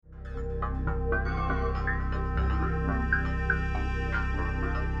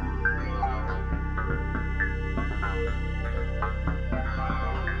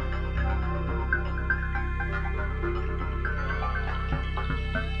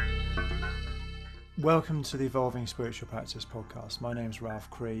Welcome to the Evolving Spiritual Practice podcast. My name is Ralph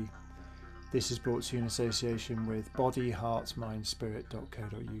Cree. This is brought to you in association with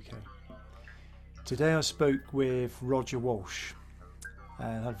bodyheartmindspirit.co.uk. Today I spoke with Roger Walsh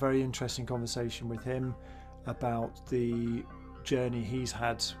and had a very interesting conversation with him about the journey he's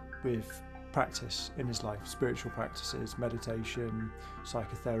had with practice in his life, spiritual practices, meditation,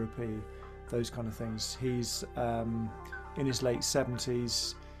 psychotherapy, those kind of things. He's in his late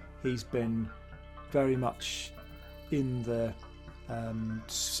 70s. He's been very much in the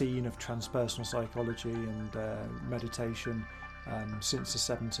scene of transpersonal psychology and meditation since the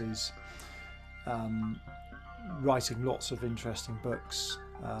 70s, writing lots of interesting books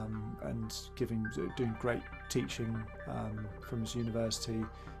and doing great teaching from his university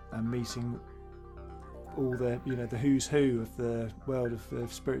and meeting all the the who's who of the world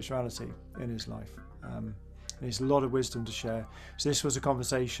of spirituality in his life. And there's a lot of wisdom to share. So this was a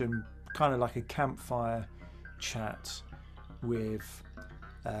conversation kind of like a campfire chat with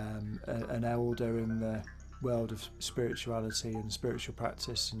an elder in the world of spirituality and spiritual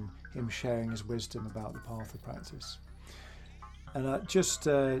practice, and him sharing his wisdom about the path of practice. And I just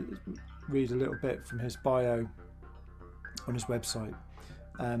read a little bit from his bio on his website.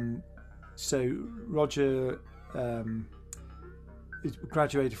 So Roger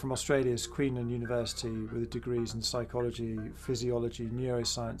graduated from Australia's Queensland University with degrees in psychology, physiology,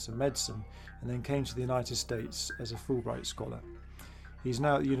 neuroscience and medicine, and then came to the United States as a Fulbright scholar. He's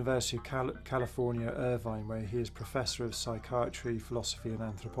now at the University of California, Irvine, where he is Professor of Psychiatry, Philosophy and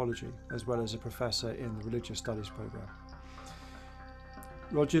Anthropology, as well as a Professor in the Religious Studies program.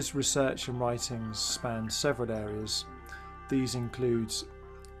 Roger's research and writings span several areas. These include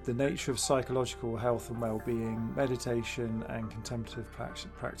the nature of psychological health and well-being, meditation and contemplative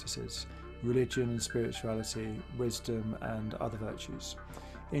practices, religion and spirituality, wisdom and other virtues,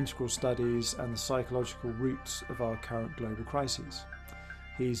 integral studies and the psychological roots of our current global crises.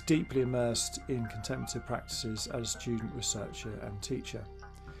 He is deeply immersed in contemplative practices as a student, researcher and teacher.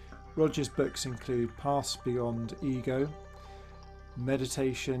 Roger's books include Paths Beyond Ego,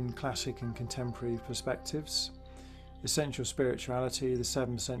 Meditation, Classic and Contemporary Perspectives, Essential Spirituality, the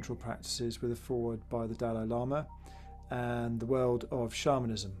 7 Central Practices with a foreword by the Dalai Lama, and The World of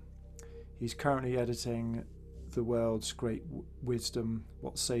Shamanism. He's currently editing The World's Great Wisdom,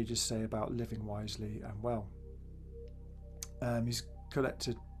 What Sages Say About Living Wisely and Well. He's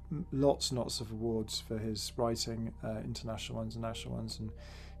collected lots and lots of awards for his writing, international ones and national ones, and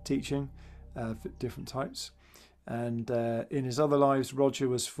teaching of different types. And in his other lives, Roger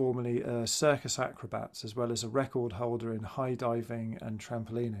was formerly a circus acrobat, as well as a record holder in high diving and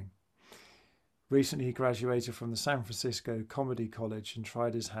trampolining. Recently, he graduated from the San Francisco Comedy College and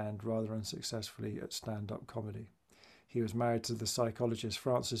tried his hand rather unsuccessfully at stand-up comedy. He was married to the psychologist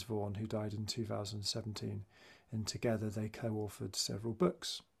Frances Vaughan, who died in 2017, and together they co-authored several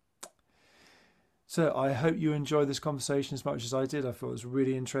books. So I hope you enjoyed this conversation as much as I did. I thought it was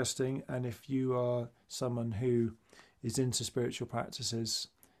really interesting. And if you are someone who is into spiritual practices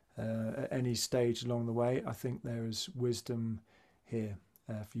at any stage along the way, I think there is wisdom here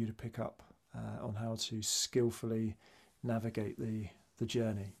for you to pick up on how to skillfully navigate the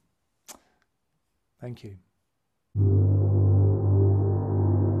journey. Thank you.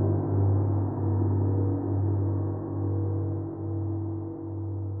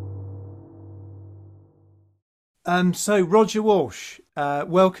 So Roger Walsh,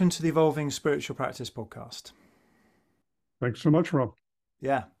 welcome to the Evolving Spiritual Practice podcast. Thanks so much, Rob.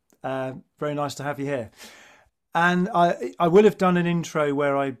 Yeah, very nice to have you here. And I will have done an intro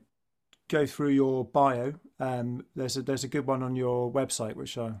where I go through your bio. There's a good one on your website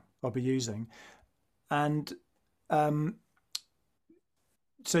which I'll be using. And so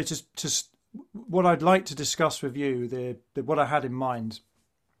just what I'd like to discuss with you, what I had in mind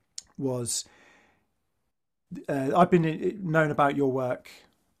was. I've been known about your work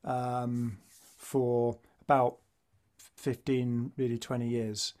for about 15, really 20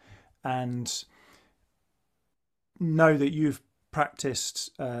 years, and know that you've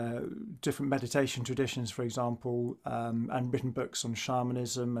practiced different meditation traditions, for example, and written books on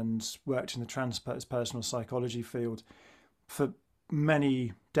shamanism and worked in the transpersonal psychology field for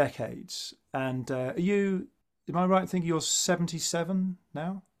many decades. And am I right in thinking you're 77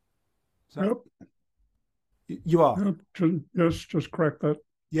 now? Yep. You are. Yes, just correct that.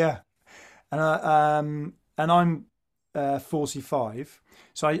 Yeah, and I'm 45,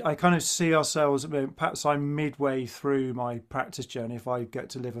 so I kind of see ourselves. Perhaps I'm midway through my practice journey if I get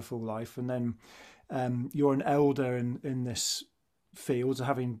to live a full life, and then you're an elder in this field,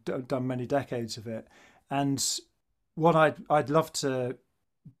 having done many decades of it. And what I'd love to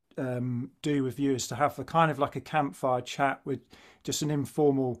do with you is to have a kind of like a campfire chat, with just an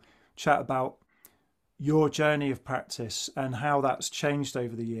informal chat about your journey of practice and how that's changed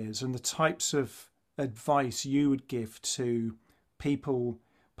over the years, and the types of advice you would give to people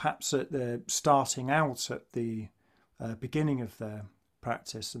perhaps at the starting out at the beginning of their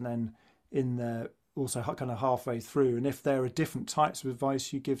practice, and then in the also kind of halfway through, and if there are different types of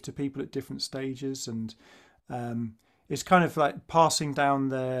advice you give to people at different stages. And it's kind of like passing down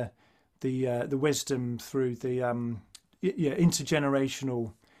the wisdom through the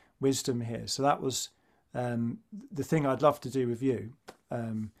intergenerational wisdom here. So that was the thing I'd love to do with you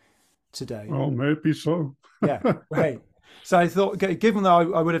today. Oh, maybe so. Yeah, great. So I thought, given that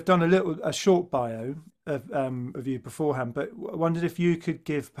I would have done a short bio of you beforehand, but I wondered if you could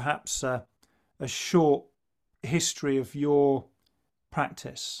give perhaps a short history of your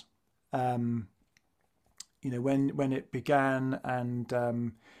practice. When it began, and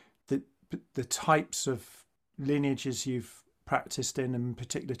the types of lineages you've practiced in, and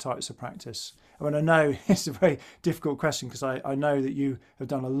particular types of practice. I mean, I know it's a very difficult question, because I know that you have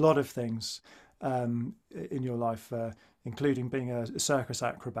done a lot of things in your life, including being a circus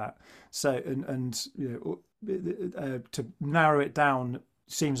acrobat. So, to narrow it down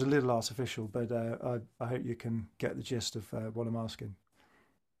seems a little artificial, but I hope you can get the gist of what I'm asking.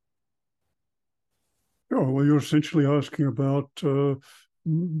 Oh, well, you're essentially asking about the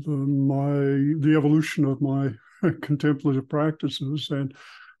evolution of my contemplative practices, and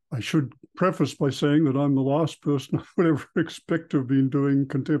I should preface by saying that I'm the last person I would ever expect to have been doing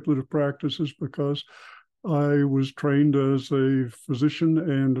contemplative practices, because I was trained as a physician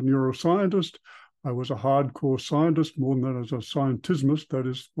and a neuroscientist. I was a hardcore scientist, more than that, as a scientismist, that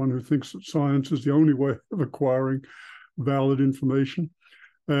is, one who thinks that science is the only way of acquiring valid information.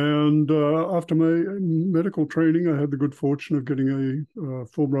 And after my medical training, I had the good fortune of getting a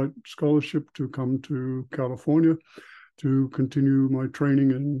Fulbright scholarship to come to California to continue my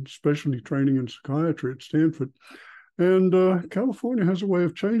training and specialty training in psychiatry at Stanford. And California has a way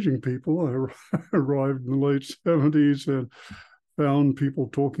of changing people. I arrived in the late 70s and found people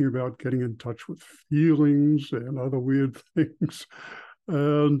talking about getting in touch with feelings and other weird things.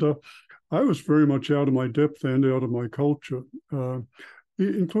 And I was very much out of my depth and out of my culture,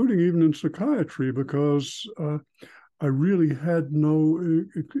 including even in psychiatry, because I really had no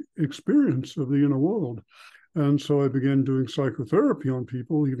experience of the inner world. And so I began doing psychotherapy on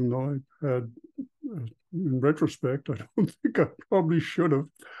people, even though I had, in retrospect, I don't think I probably should have,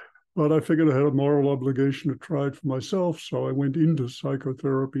 but I figured I had a moral obligation to try it for myself. So I went into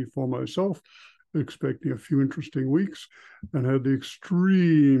psychotherapy for myself, expecting a few interesting weeks, and had the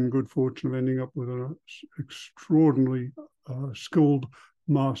extreme good fortune of ending up with an extraordinarily skilled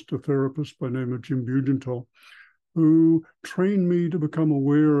master therapist by the name of Jim Bugenthal, who trained me to become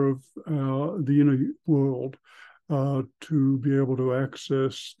aware of the inner world, to be able to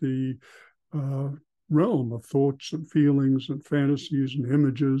access the realm of thoughts and feelings and fantasies and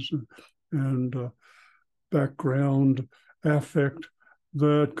images and background affect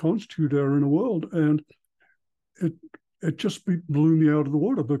that constitute our inner world. And it just blew me out of the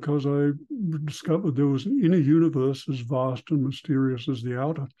water, because I discovered there was an inner universe as vast and mysterious as the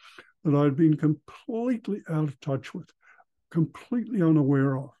outer, that I'd been completely out of touch with, completely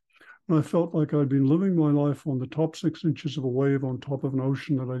unaware of. And I felt like I'd been living my life on the top 6 inches of a wave on top of an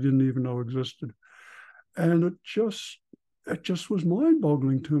ocean that I didn't even know existed. And it just was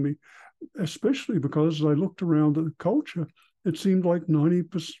mind-boggling to me, especially because as I looked around at the culture, it seemed like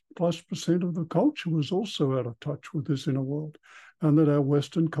 90+% of the culture was also out of touch with this inner world, and that our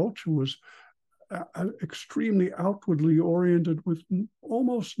Western culture was extremely outwardly oriented with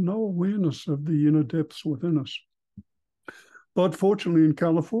almost no awareness of the inner depths within us. But fortunately, in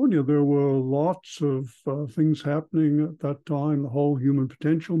California, there were lots of things happening at that time. The whole human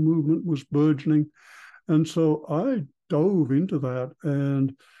potential movement was burgeoning. And so I dove into that,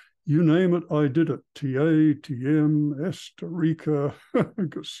 and you name it, I did it. TA, TM, Esterica,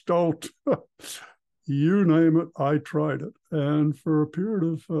 Gestalt, you name it, I tried it. And for a period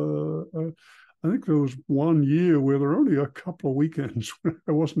of, I think there was 1 year where there were only a couple of weekends when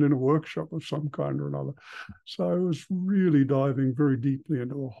I wasn't in a workshop of some kind or another. So I was really diving very deeply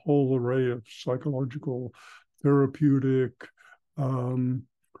into a whole array of psychological, therapeutic,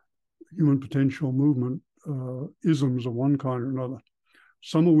 human potential movement isms of one kind or another,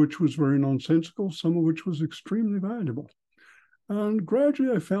 some of which was very nonsensical, some of which was extremely valuable. And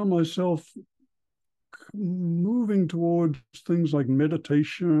gradually I found myself moving towards things like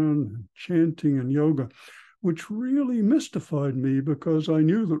meditation, chanting, and yoga, which really mystified me, because I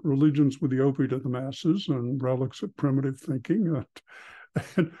knew that religions were the opiate of the masses and relics of primitive thinking.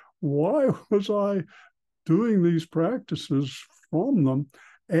 And why was I doing these practices from them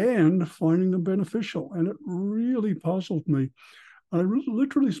and finding them beneficial? And it really puzzled me. I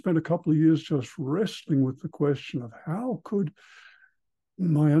literally spent a couple of years just wrestling with the question of how could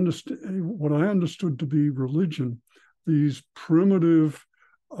what I understood to be religion, these primitive,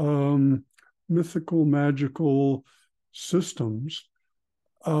 mythical, magical systems,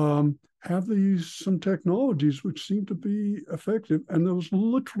 have some technologies which seem to be effective. And there was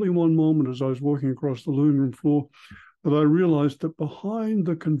literally one moment as I was walking across the living room floor that I realized that behind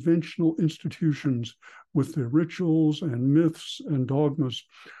the conventional institutions with their rituals and myths and dogmas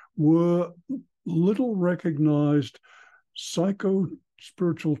were little recognized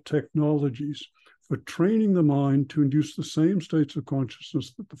psycho-spiritual technologies for training the mind to induce the same states of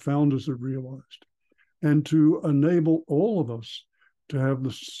consciousness that the founders had realized, and to enable all of us to have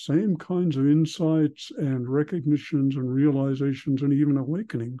the same kinds of insights and recognitions and realizations and even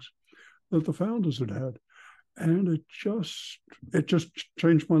awakenings that the founders had had. And it just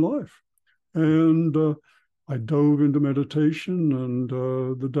changed my life. And I dove into meditation, and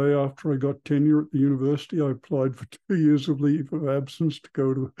the day after I got tenure at the university, I applied for 2 years of leave of absence to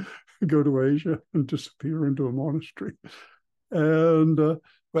go to Asia and disappear into a monastery. And so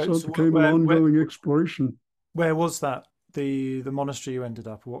it became an ongoing exploration. Where was that? The monastery you ended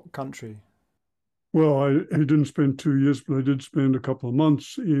up? What country? Well, I didn't spend 2 years, but I did spend a couple of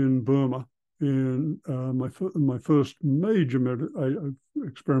months in Burma. In my first major I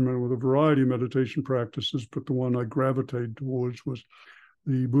experimented with a variety of meditation practices, but the one I gravitated towards was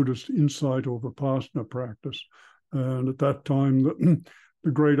the Buddhist insight or Vipassana practice. And at that time,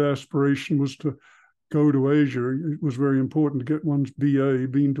 the great aspiration was to go to Asia. It was very important to get one's BA,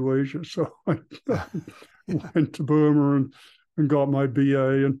 been to Asia. So I went to Burma and got my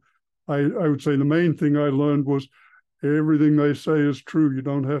BA. And I would say the main thing I learned was everything they say is true. You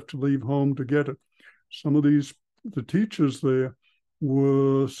don't have to leave home to get it. Some of the teachers there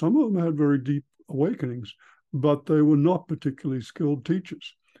some of them had very deep awakenings, but they were not particularly skilled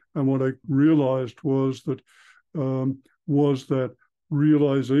teachers. And what I realized was that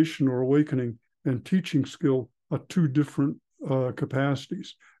realization or awakening and teaching skill are two different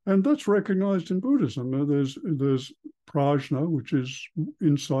capacities. And that's recognized in Buddhism. There's prajna, which is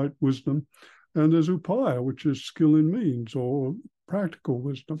insight, wisdom, and there's upaya, which is skill in means or practical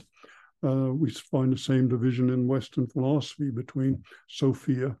wisdom. We find the same division in Western philosophy between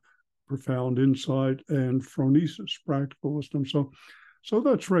Sophia, profound insight, and phronesis, practical wisdom. So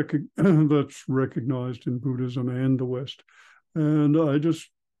that's recognized in Buddhism and the West. And I just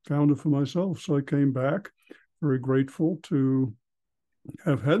found it for myself. So I came back, very grateful to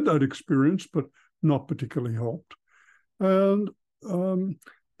have had that experience, but not particularly helped. And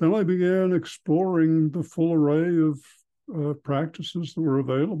then I began exploring the full array of practices that were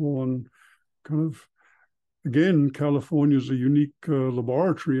available. And kind of, again, California is a unique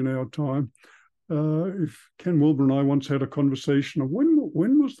laboratory in our time. If Ken Wilber and I once had a conversation of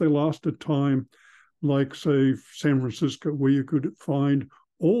when was there last a time, like, say, San Francisco, where you could find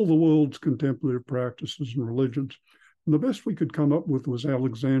all the world's contemplative practices and religions. And the best we could come up with was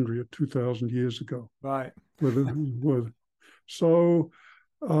Alexandria 2,000 years ago. Right. So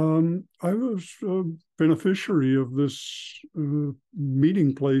I was a beneficiary of this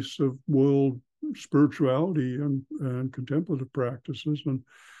meeting place of world spirituality and contemplative practices. And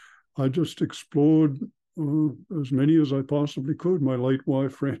I just explored as many as I possibly could. My late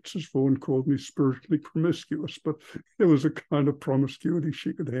wife, Frances Vaughan, called me spiritually promiscuous, but it was a kind of promiscuity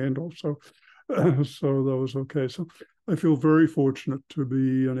she could handle. So that was okay. So I feel very fortunate to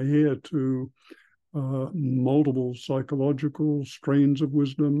be an heir to multiple psychological strains of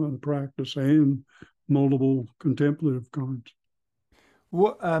wisdom and practice and multiple contemplative kinds.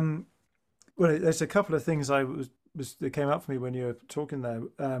 What well, there's a couple of things that came up for me when you were talking there.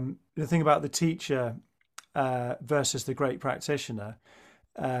 The thing about the teacher versus the great practitioner.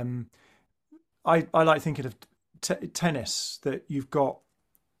 I like thinking of tennis, that you've got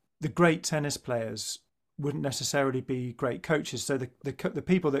the great tennis players wouldn't necessarily be great coaches. So the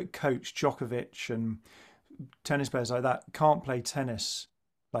people that coach Djokovic and tennis players like that can't play tennis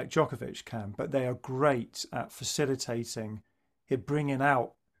like Djokovic can, but they are great at facilitating it, bringing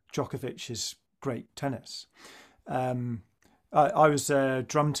out Djokovic's great tennis. I was a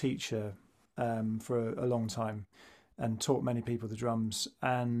drum teacher for a long time and taught many people the drums,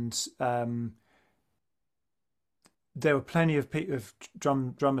 and there were plenty of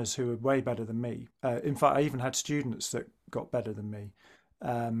drummers who were way better than me. In fact, I even had students that got better than me.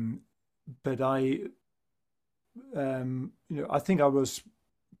 But I think I was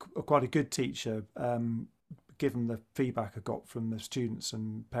quite a good teacher given the feedback I got from the students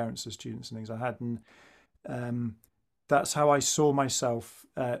and parents of students and things I had, and that's how I saw myself.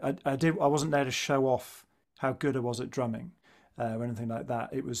 I wasn't there to show off how good I was at drumming or anything like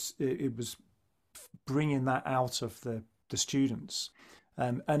that. It was bringing that out of the students,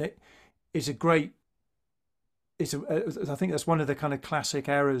 and it's a great. I think that's one of the kind of classic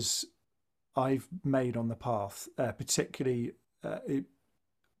errors I've made on the path, particularly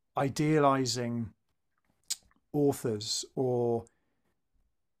idealizing authors or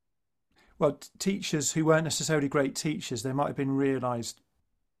teachers who weren't necessarily great teachers. They might have been realized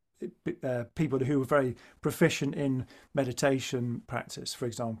people who were very proficient in meditation practice, for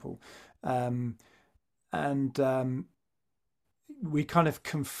example, and we kind of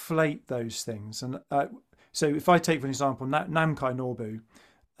conflate those things. And so if I take for example Namkai Norbu,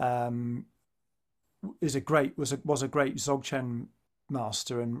 was a great Dzogchen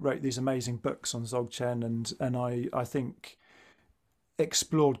master and wrote these amazing books on Dzogchen, and I think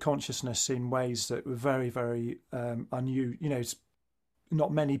explored consciousness in ways that were very, very unusual. You know,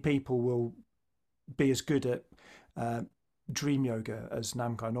 not many people will be as good at dream yoga as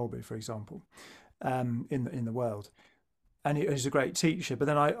Namkai Norbu, for example, in the world. And he was a great teacher. But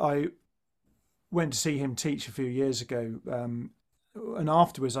then I went to see him teach a few years ago, and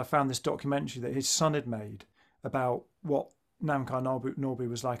afterwards I found this documentary that his son had made about what Namkai Norbu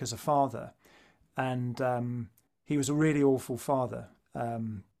was like as a father, and he was a really awful father.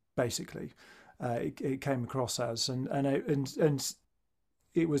 Basically, it came across as, and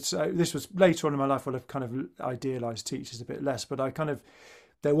it was this was later on in my life where I've kind of idealized teachers a bit less, but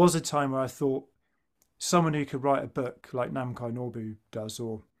there was a time where I thought someone who could write a book like Namkai Norbu does,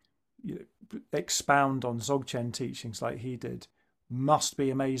 or expound on Dzogchen teachings like he did, must be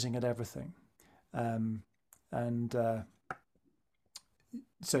amazing at everything, and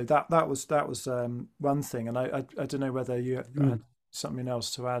so that was one thing, and I don't know whether you had something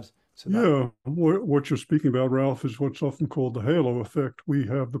else to add to that. Yeah, what you're speaking about, Ralph, is what's often called the halo effect. We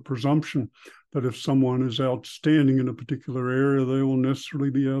have the presumption that if someone is outstanding in a particular area, they will necessarily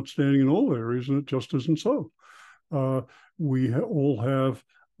be outstanding in all areas, and it just isn't so. We all have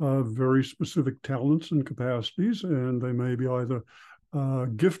very specific talents and capacities, and they may be either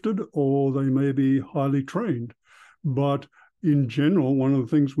gifted or they may be highly trained. But in general, one of the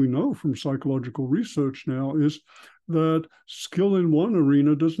things we know from psychological research now is that skill in one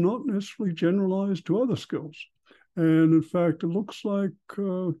arena does not necessarily generalize to other skills. And in fact, it looks like,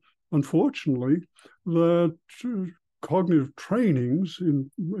 unfortunately, that cognitive trainings in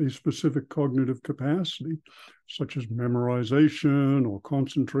a specific cognitive capacity, such as memorization or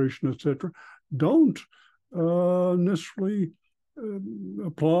concentration, etc., don't necessarily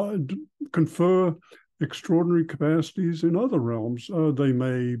confer extraordinary capacities in other realms. They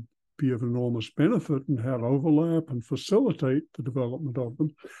may be of enormous benefit and have overlap and facilitate the development of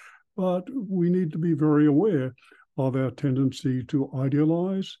them, but we need to be very aware of our tendency to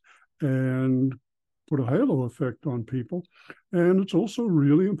idealize and put a halo effect on people. And it's also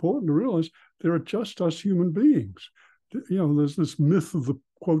really important to realize there are just us human beings. You know, there's this myth of the,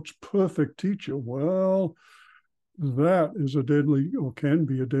 quotes, perfect teacher. Well, that is a deadly, or can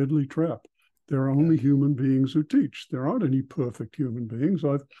be a deadly trap. There are only human beings who teach. There aren't any perfect human beings.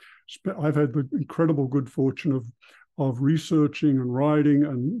 I've had the incredible good fortune of researching and writing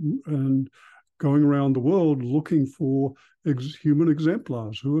and going around the world looking for human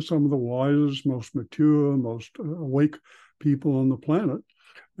exemplars, who are some of the wisest, most mature, most awake people on the planet.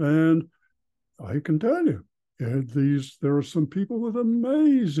 And I can tell you, there are some people with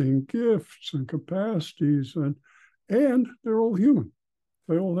amazing gifts and capacities, and they're all human.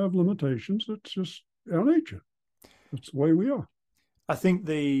 They all have limitations. It's just our nature. That's the way we are. I think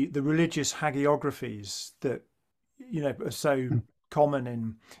the religious hagiographies that are so common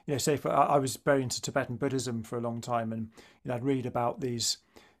in, say, I was very into Tibetan Buddhism for a long time, and I'd read about these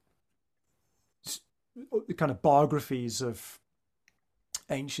kind of biographies of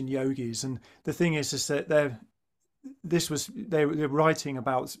ancient yogis, and the thing is that they were writing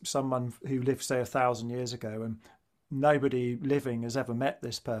about someone who lived, say, 1,000 years ago, and nobody living has ever met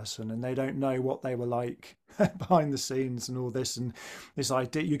this person, and they don't know what they were like behind the scenes and all this, and this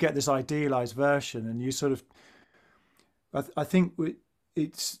idea, you get this idealized version, and you sort of, I think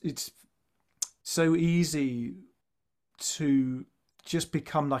it's so easy to just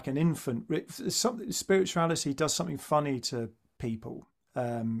become like an infant. Spirituality does something funny to people,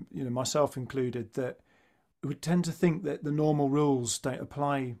 myself included, that we tend to think that the normal rules don't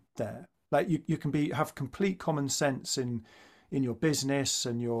apply there. Like you can have complete common sense in your business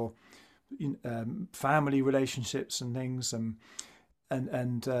and your family relationships and things, and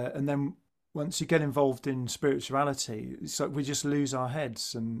then once you get involved in spirituality, it's like we just lose our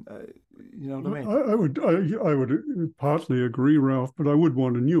heads, and you know what I mean? I would partly agree, Ralph, but I would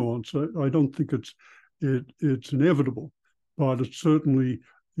want a nuance. I don't think it's inevitable, but it's certainly,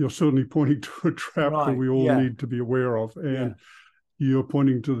 you're certainly pointing to a trap that Right. we all Yeah. need to be aware of. Yeah. And you're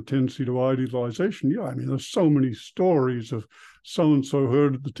pointing to the tendency to idealization. Yeah, I mean, there's so many stories of so-and-so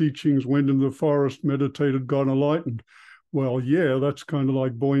heard the teachings, went into the forest, meditated, got enlightened. Well, yeah, that's kind of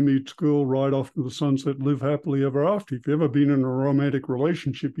like boy meets girl, right off to the sunset, live happily ever after. If you've ever been in a romantic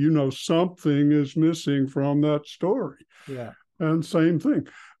relationship, you know something is missing from that story. Yeah. And same thing.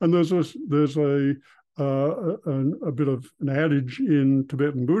 And there's a bit of an adage in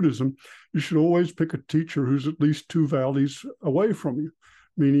Tibetan Buddhism: you should always pick a teacher who's at least 2 valleys away from you,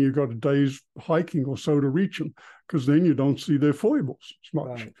 meaning you've got a day's hiking or so to reach them, because then you don't see their foibles as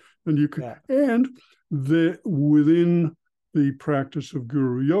much. Right. And you can, Yeah. and within the practice of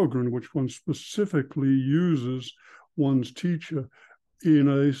Guru Yoga, in which one specifically uses one's teacher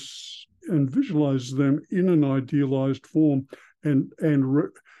and visualizes them in an idealized form, and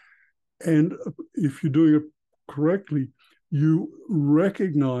if you're doing it correctly, you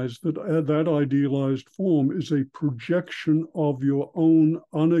recognize that that idealized form is a projection of your own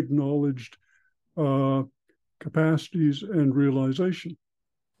unacknowledged capacities and realization.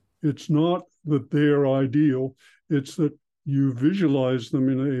 It's not that they're ideal, it's that you visualize them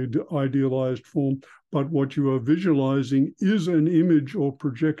in an idealized form, but what you are visualizing is an image or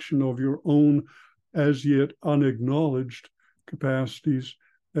projection of your own as yet unacknowledged capacities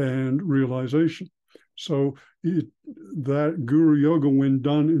and realization. So that Guru Yoga, when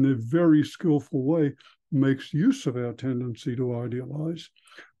done in a very skillful way, makes use of our tendency to idealize.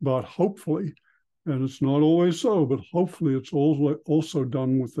 But hopefully, and it's not always so, but hopefully it's also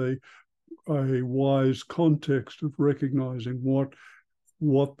done with a wise context of recognizing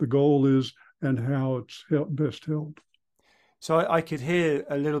what the goal is and how it's best held. So I could hear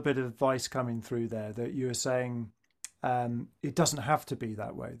a little bit of advice coming through there, that you were saying it doesn't have to be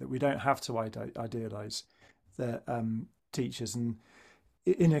that way, that we don't have to idealize the teachers and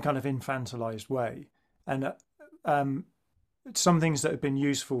in a kind of infantilized way. And some things that have been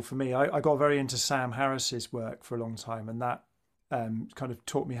useful for me, I got very into Sam Harris's work for a long time, and that kind of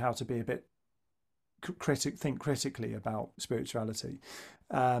taught me how to be a bit think critically about spirituality.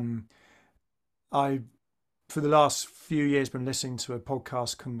 I, for the last few years, been listening to a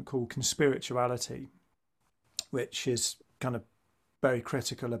podcast called Conspirituality, which is kind of very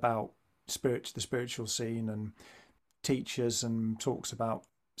critical about the spiritual scene and teachers, and talks about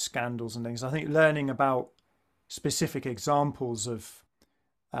scandals and things. I think learning about specific examples of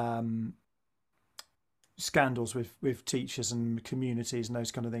scandals with teachers and communities and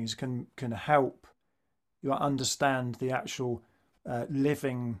those kind of things can help you understand the actual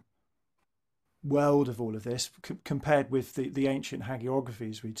living world of all of this, compared with the ancient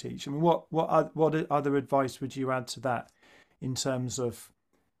hagiographies we teach. I mean, what other advice would you add to that in terms of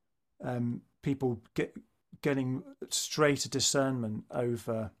people getting straighter discernment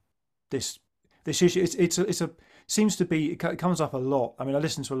over this issue? It seems to be, it comes up a lot. I mean, I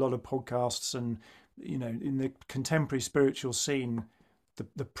listen to a lot of podcasts, and in the contemporary spiritual scene,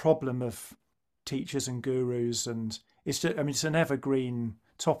 the problem of teachers and gurus, and it's just, I mean, it's an evergreen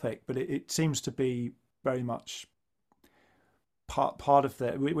topic, but it seems to be very much part of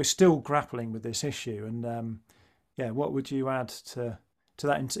that. We're still grappling with this issue, and what would you add to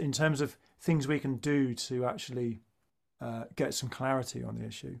that in terms of things we can do to actually get some clarity on the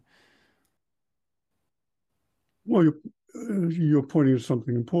issue? Well, you're pointing to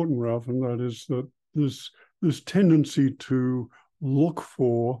something important, Ralph, and that is that this tendency to look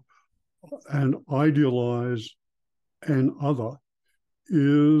for and idealize an other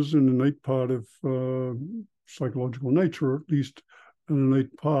is an innate part of psychological nature, or at least an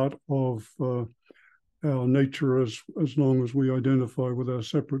innate part of our nature as long as we identify with our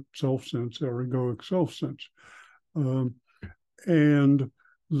separate self-sense, our egoic self-sense. And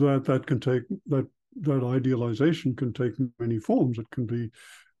that can take, that idealization can take many forms. It can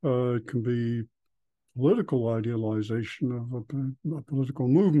be political idealization of a political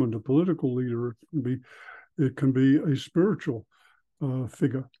movement, a political leader. It can be a spiritual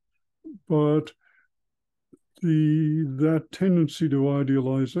figure. But that tendency to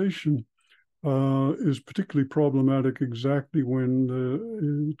idealization is particularly problematic exactly when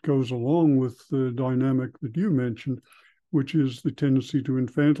it goes along with the dynamic that you mentioned, which is the tendency to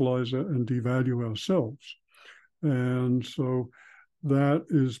infantilize and devalue ourselves. And so that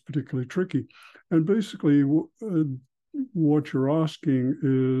is particularly tricky. And basically, what you're asking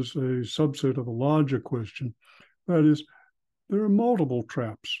is a subset of a larger question. That is, there are multiple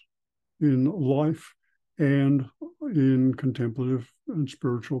traps in life and in contemplative and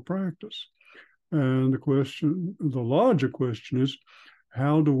spiritual practice. And the larger question is,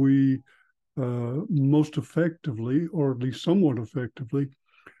 how do we most effectively, or at least somewhat effectively,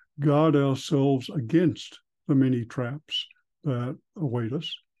 guard ourselves against the many traps that await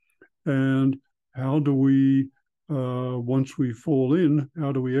us? And how do we, once we fall in,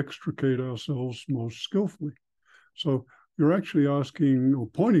 how do we extricate ourselves most skillfully? So you're actually asking or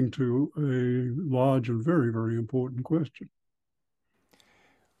pointing to a large and very, very important question.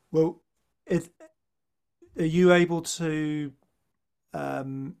 Well, are you able to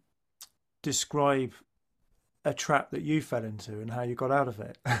describe a trap that you fell into and how you got out of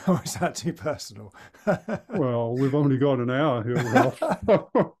it? Or is that too personal? Well, we've only got an hour here, Ralph.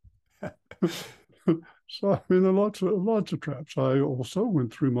 So, I mean, there are lots of traps. I also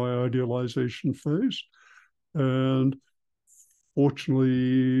went through my idealization phase, and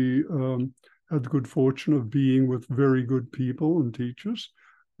fortunately had the good fortune of being with very good people and teachers,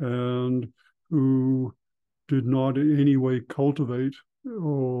 and who did not in any way cultivate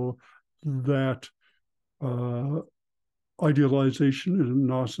or that idealization in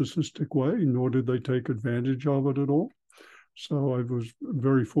a narcissistic way, nor did they take advantage of it at all. So I was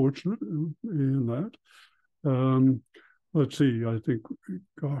very fortunate in that. Let's see, I think,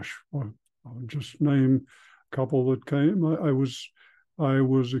 gosh, I'll just name a couple that came. I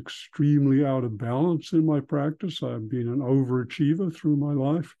was extremely out of balance in my practice. I've been an overachiever through my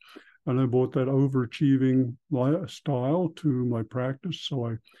life, and I brought that overachieving style to my practice. So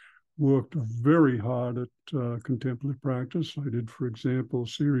I worked very hard at contemplative practice. I did, for example, a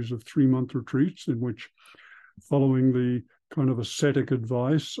series of 3-month retreats in which, following the kind of ascetic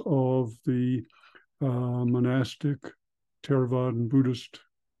advice of the monastic Theravadan Buddhist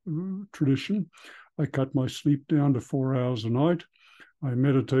tradition, I cut my sleep down to 4 hours a night. I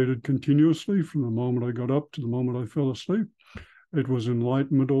meditated continuously from the moment I got up to the moment I fell asleep. It was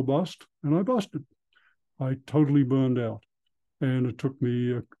enlightenment or bust, and I busted. I totally burned out. And it took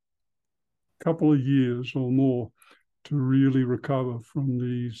me a couple of years or more to really recover from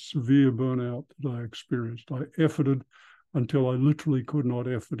the severe burnout that I experienced. I efforted until I literally could not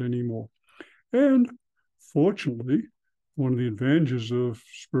effort anymore. And fortunately, one of the advantages of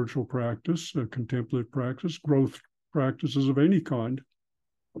spiritual practice, contemplative practice, growth practices of any kind,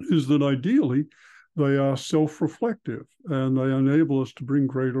 is that ideally they are self-reflective and they enable us to bring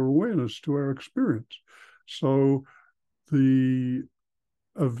greater awareness to our experience. So the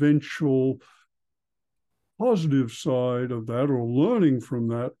eventual positive side of that, or learning from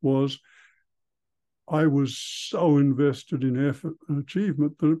that, was I was so invested in effort and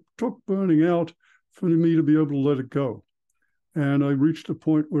achievement that it took burning out for me to be able to let it go. And I reached a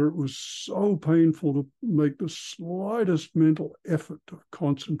point where it was so painful to make the slightest mental effort to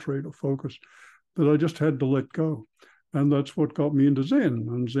concentrate or focus that I just had to let go. And that's what got me into Zen.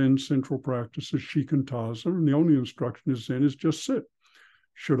 And Zen's central practice is shikantaza. And the only instruction in Zen is just sit.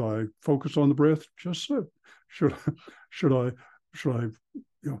 Should I focus on the breath? Just sit. Should I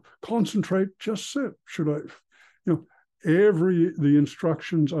concentrate? Just sit. Should I, the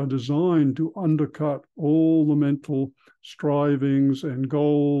instructions are designed to undercut all the mental strivings and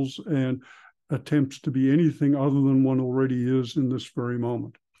goals and attempts to be anything other than one already is in this very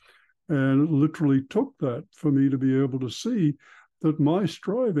moment. And it literally took that for me to be able to see that my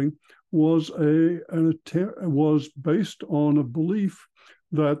striving was based on a belief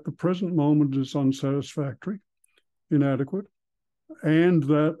that the present moment is unsatisfactory, inadequate, and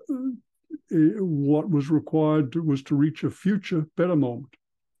that what was required was to reach a future better moment.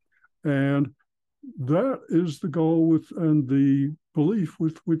 And that is the goal and the belief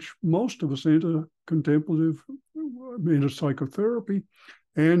with which most of us enter contemplative, into psychotherapy,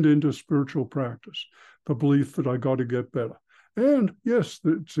 and into spiritual practice. The belief that I got to get better. And yes,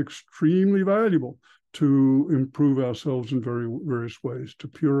 it's extremely valuable to improve ourselves in various ways, to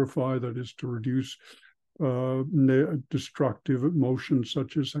purify, that is, to reduce destructive emotions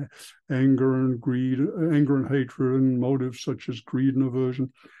such as anger and greed, anger and hatred, and motives such as greed and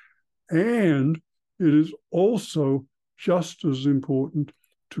aversion. And it is also just as important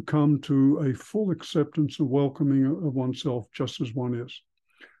to come to a full acceptance and welcoming of oneself just as one is.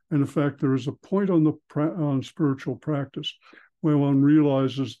 And in fact, there is a point on spiritual practice where one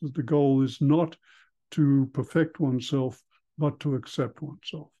realizes that the goal is not to perfect oneself, but to accept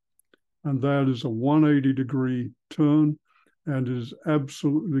oneself. And that is a 180-degree turn and is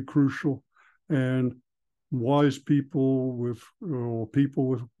absolutely crucial. And wise people with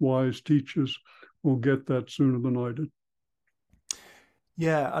wise teachers will get that sooner than I did.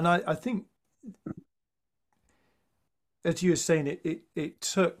 Yeah, and I think, as you were saying, it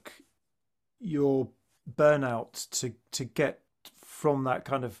took your burnout to get from that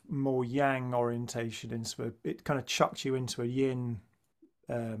kind of more yang orientation into it kind of chucked you into a yin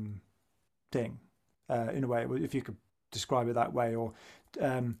thing, in a way, if you could describe it that way, or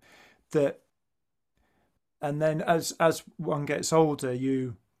that. And then as one gets older,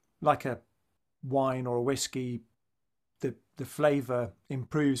 you, like a wine or a whiskey, the flavor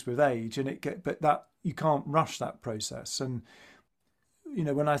improves with age, and but that you can't rush that process. And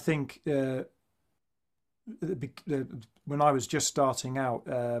when I think when I was just starting out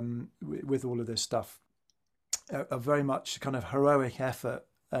with all of this stuff, a very much kind of heroic effort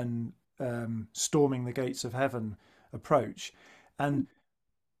and storming the gates of heaven approach, and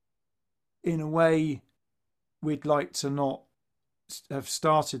in a way, we'd like to not have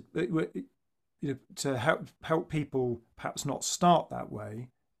started, to help people perhaps not start that way,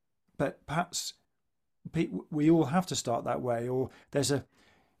 but perhaps we all have to start that way, or do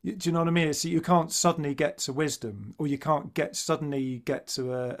you know what I mean? You can't suddenly get to wisdom, or you can't suddenly get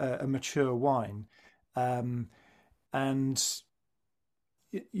to a mature wine, and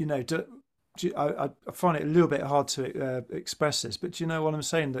I find it a little bit hard to express this, but do you know what I'm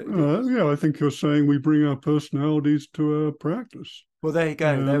saying? Yeah, I think you're saying we bring our personalities to our practice. Well, there you go.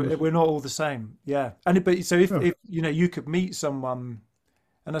 And We're not all the same. Yeah. But so if you could meet someone,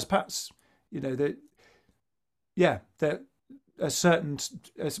 and as perhaps that, yeah, that a certain,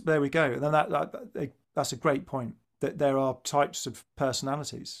 there we go. And then that's a great point, that there are types of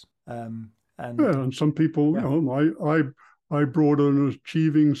personalities. And some people, yeah. I brought an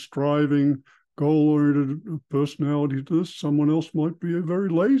achieving, striving, goal-oriented personality to this. Someone else might be very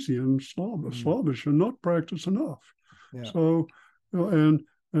lazy and slobbish and not practice enough. Yeah. So, and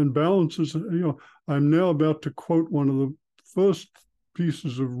balance is, I'm now about to quote one of the first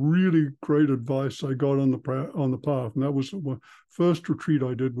pieces of really great advice I got on the path, and that was the first retreat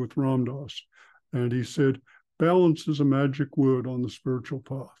I did with Ram Dass, and he said, "Balance is a magic word on the spiritual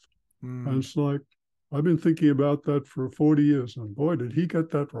path." And it's like, I've been thinking about that for 40 years, and boy, did he get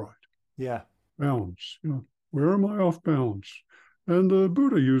that right. Yeah. Balance. Where am I off balance? And the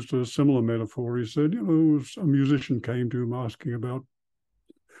Buddha used a similar metaphor. He said, a musician came to him asking about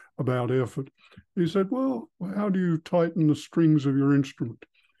effort. He said, well, how do you tighten the strings of your instrument?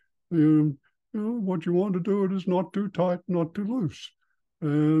 What you want to do it is not too tight, not too loose.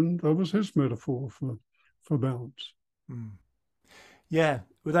 And that was his metaphor for balance. Yeah,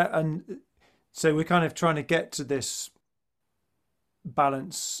 with that, and so we're kind of trying to get to this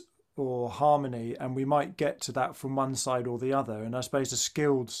balance or harmony, and we might get to that from one side or the other. And I suppose a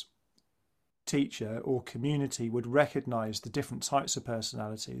skilled teacher or community would recognize the different types of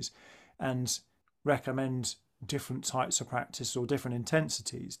personalities and recommend different types of practice or different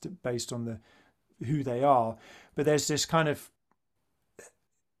intensities based on who they are. But there's this kind of,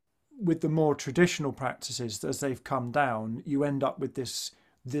 with the more traditional practices, as they've come down, you end up with this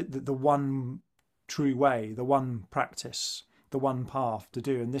the one true way, the one practice, the one path to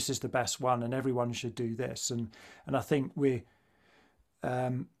do, and this is the best one, and everyone should do this. And I think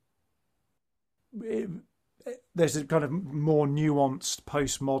there's a kind of more nuanced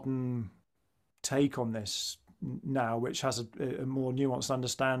postmodern take on this now, which has a more nuanced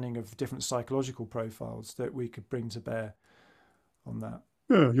understanding of different psychological profiles that we could bring to bear on that.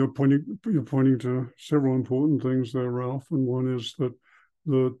 Yeah, you're pointing to several important things there, Ralph. And one is that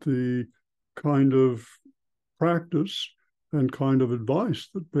the kind of practice and kind of advice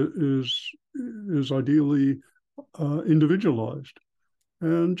that is ideally individualized.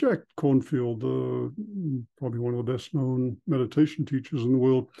 And Jack Cornfield, probably one of the best known meditation teachers in the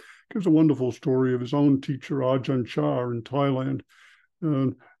world, gives a wonderful story of his own teacher, Ajahn Chah, in Thailand.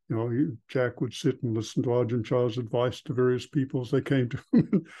 And Jack would sit and listen to Ajahn Chah's advice to various people as they came to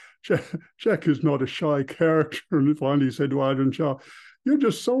him. Jack is not a shy character, and finally he said to Ajahn Chah, "You're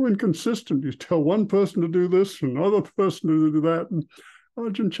just so inconsistent. You tell one person to do this and another person to do that." And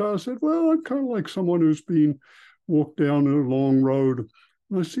Ajahn Chah said, "Well, I'm kind of like someone who's been walked down a long road.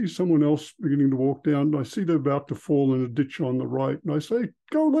 And I see someone else beginning to walk down, and I see they're about to fall in a ditch on the right. And I say,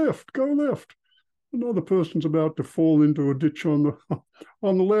 go left, go left. Another person's about to fall into a ditch on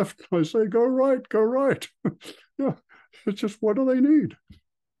the left. I say, go right, go right." Yeah, it's just, what do they need?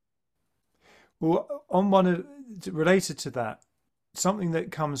 Well, related to that, something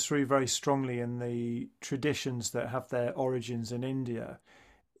that comes through very strongly in the traditions that have their origins in India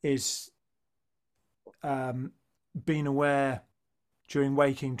is being aware during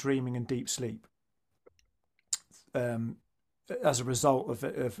waking, dreaming, and deep sleep, as a result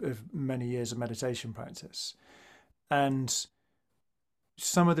of many years of meditation practice. And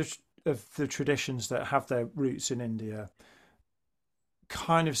some of the traditions that have their roots in India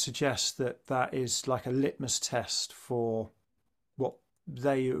kind of suggests that that is like a litmus test for what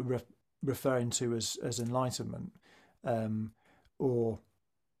they referring to as enlightenment, or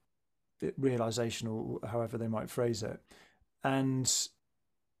realization, or however they might phrase it. And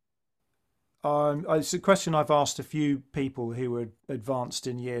it's a question I've asked a few people who are advanced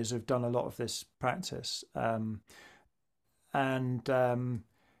in years, who've done a lot of this practice, and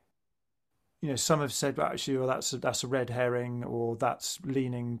some have said, well, actually, well, that's a red herring, or that's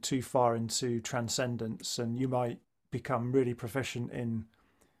leaning too far into transcendence, and you might become really proficient in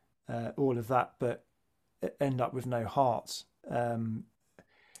all of that, but end up with no heart.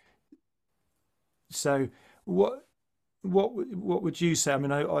 So what would you say? I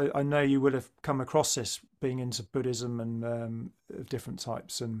mean, I know you would have come across this being into Buddhism and of different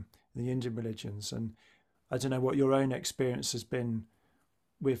types and the Indian religions, and I don't know what your own experience has been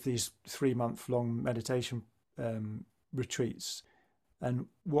with these 3-month-long meditation retreats, and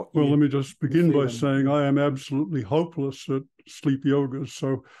what. Well, let me just begin by saying I am absolutely hopeless at sleep yoga,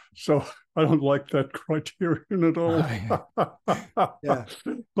 so I don't like that criterion at all. Yeah.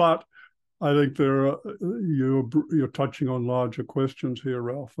 But I think you're touching on larger questions here,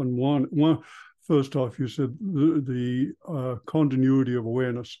 Ralph. And one first off, you said the continuity of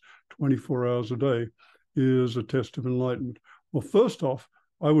awareness 24 hours a day is a test of enlightenment. Well, first off,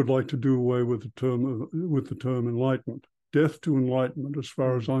 I would like to do away with the term enlightenment. Death to enlightenment, as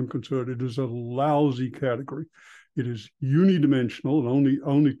far as I'm concerned, it is a lousy category. It is unidimensional and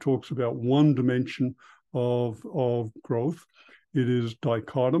only talks about one dimension of growth. It is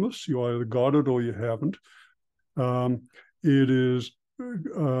dichotomous. You either got it or you haven't. It's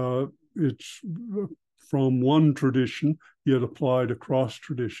from one tradition, yet applied across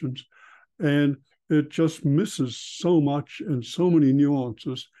traditions. And it just misses so much and so many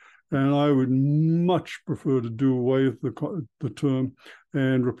nuances. And I would much prefer to do away with the term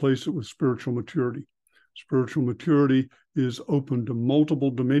and replace it with spiritual maturity. Spiritual maturity is open to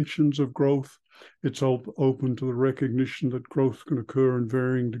multiple dimensions of growth. It's open to the recognition that growth can occur in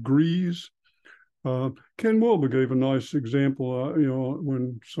varying degrees. Ken Wilber gave a nice example,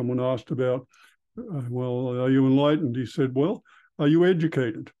 when someone asked about, well, are you enlightened? He said, well, are you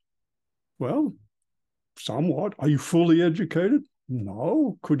educated? Well, somewhat. Are you fully educated?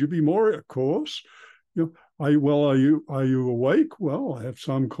 No. Could you be more? Of course. Are you awake? Well, I have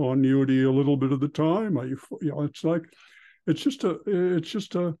some continuity a little bit of the time. Are you? It's like, it's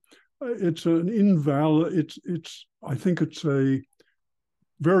an invalid. I think it's a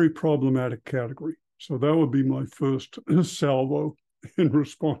very problematic category. So that would be my first salvo in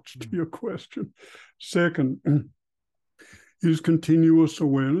response to your question. Second, is continuous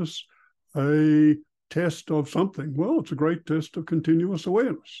awareness a test of something? Well, it's a great test of continuous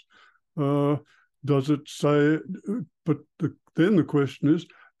awareness. Does it say, but then the question is,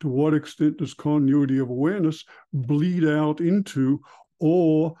 to what extent does continuity of awareness bleed out into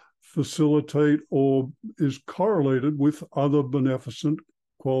or facilitate or is correlated with other beneficent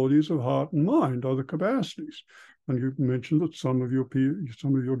qualities of heart and mind, other capacities? And you mentioned that some of your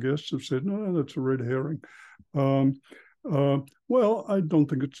guests have said, no, that's a red herring. Well, I don't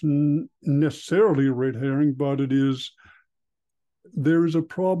think it's necessarily a red herring, but there is a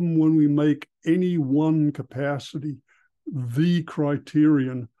problem when we make any one capacity the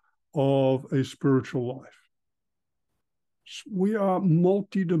criterion of a spiritual life. We are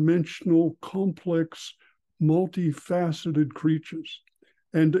multidimensional, complex, multifaceted creatures.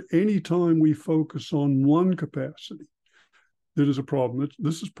 And any time we focus on one capacity, that is a problem.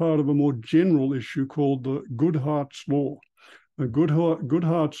 This is part of a more general issue called the Goodhart's Law. And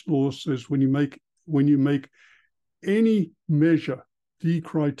Goodhart's Law says when you make any measure the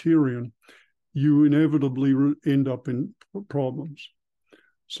criterion, you inevitably end up in problems.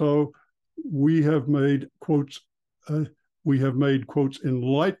 So we have made quotes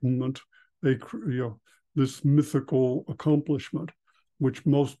enlightenment this mythical accomplishment, which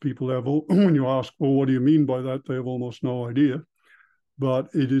most people have. When you ask, well, what do you mean by that? They have almost no idea, but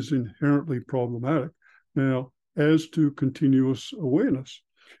it is inherently problematic. Now, as to continuous awareness,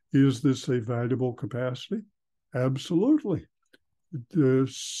 is this a valuable capacity? Absolutely.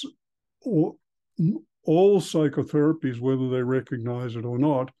 All psychotherapies, whether they recognize it or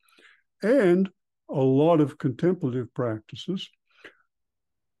not, and a lot of contemplative practices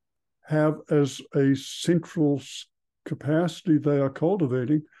have as a central capacity they are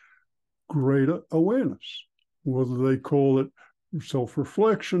cultivating greater awareness, whether they call it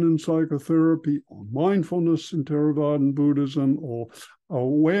self-reflection in psychotherapy or mindfulness in Theravadan Buddhism or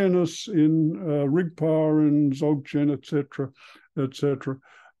awareness in Rigpa and Dzogchen, etc., etc.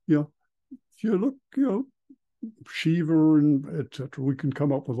 If you look, Shiva, and etc. We can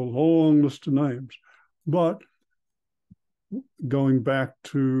come up with a long list of names. But going back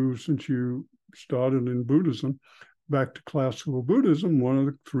to, since you started in Buddhism, back to classical Buddhism, one of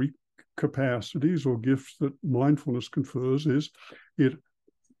the three capacities or gifts that mindfulness confers is it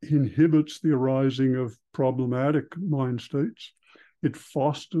inhibits the arising of problematic mind states. It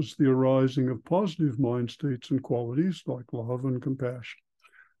fosters the arising of positive mind states and qualities like love and compassion.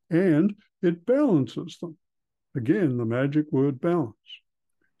 And it balances them. Again, the magic word balance.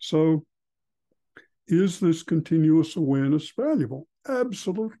 So, is this continuous awareness valuable?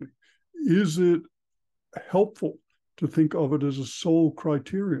 Absolutely. Is it helpful to think of it as a sole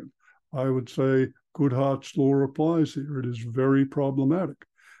criterion? I would say Goodhart's law applies here. It is very problematic.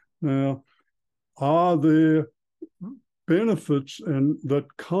 Now, are there benefits and that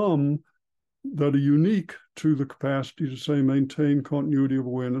are unique to the capacity to, say, maintain continuity of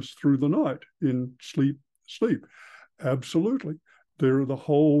awareness through the night in sleep? Absolutely. There are the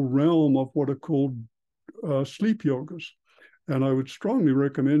whole realm of what are called sleep yogas. And I would strongly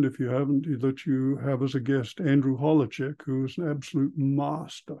recommend, if you haven't, that you have as a guest Andrew Holacek, who is an absolute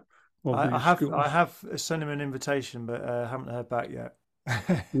master of these skills. I have sent him an invitation, but haven't heard back yet.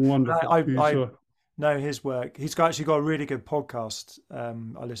 Wonderful. I know his work. He's actually got a really good podcast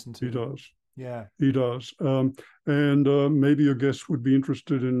I listen to. He does. Yeah. He does. And maybe your guest would be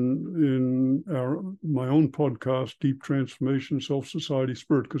interested in my own podcast, Deep Transformation, Self-Society,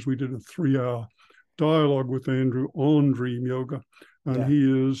 Spirit, because we did a 3-hour dialogue with Andrew on dream yoga, and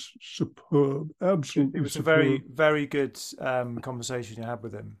he is superb, absolutely. It was superb. A very, very good conversation you had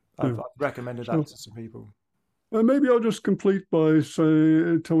with him. I've recommended that to some people. Maybe I'll just complete by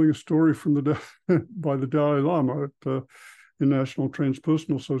telling a story from by the Dalai Lama at the National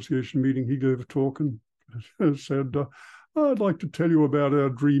Transpersonal Association meeting. He gave a talk and said, I'd like to tell you about our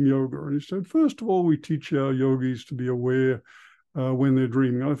dream yoga. And he said, first of all, we teach our yogis to be aware when they're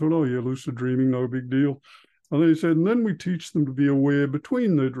dreaming. I thought, oh yeah, lucid dreaming, no big deal. And then he said, and then we teach them to be aware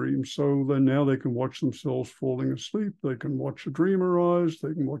between their dreams. So then now they can watch themselves falling asleep. They can watch a dream arise.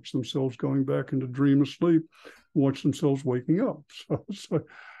 They can watch themselves going back into dream asleep, watch themselves waking up. So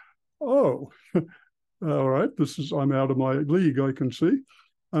all right, I'm out of my league, I can see.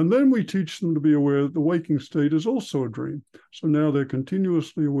 And then we teach them to be aware that the waking state is also a dream. So now they're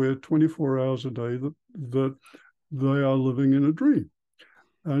continuously aware 24 hours a day that they are living in a dream.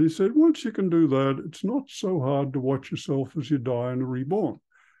 And he said, once you can do that, it's not so hard to watch yourself as you die and are reborn.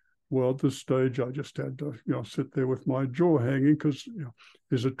 Well, at this stage, I just had to, sit there with my jaw hanging because,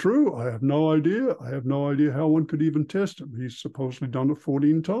 is it true? I have no idea. I have no idea how one could even test him. He's supposedly done it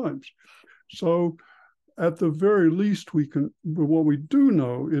 14 times. So at the very least, what we do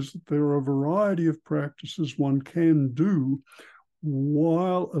know is that there are a variety of practices one can do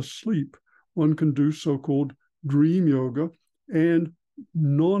while asleep. One can do so-called dream yoga and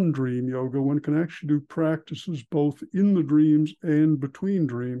non-dream yoga. One can actually do practices both in the dreams and between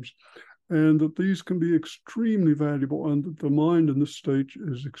dreams, and that these can be extremely valuable, and that the mind in this stage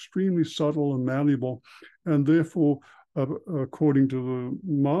is extremely subtle and malleable, and therefore, according to the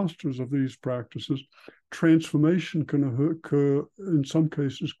masters of these practices, transformation can occur in some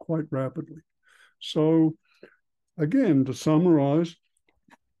cases quite rapidly. So again, to summarize,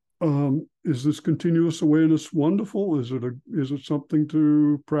 is this continuous awareness wonderful? Is it something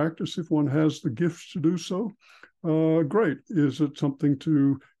to practice if one has the gifts to do so? Great. Is it something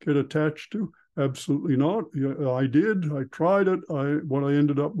to get attached to? Absolutely not. I did. I tried it. What I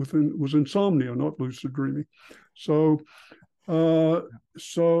ended up with was insomnia, not lucid dreaming. So,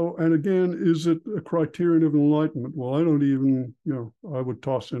 and again, is it a criterion of enlightenment? Well, I don't even, I would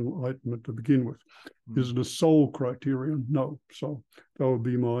toss enlightenment to begin with. Is it a sole criterion? No. So that would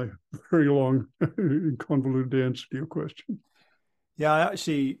be my very long, convoluted answer to your question. Yeah, I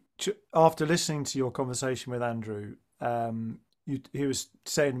actually, after listening to your conversation with Andrew, he was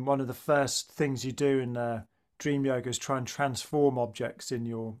saying one of the first things you do in dream yoga is try and transform objects in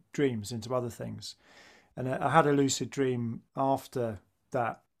your dreams into other things. And I had a lucid dream after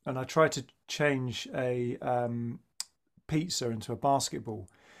that, and I tried to change a pizza into a basketball,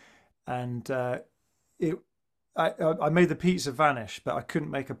 and I made the pizza vanish, but I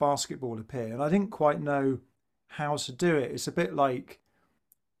couldn't make a basketball appear, and I didn't quite know how to do it. It's a bit like,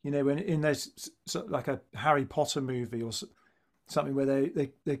 when in there's like a Harry Potter movie or something where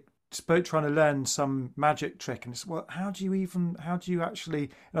they trying to learn some magic trick, and it's, well, how do you actually,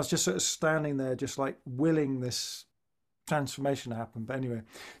 and I was just sort of standing there just like willing this transformation to happen. But anyway,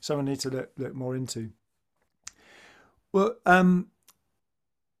 someone needs to look more into. Well,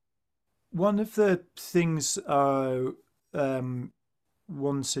 one of the things I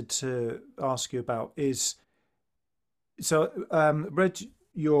wanted to ask you about is So read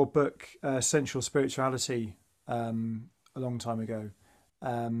your book, Sensual Spirituality, a long time ago.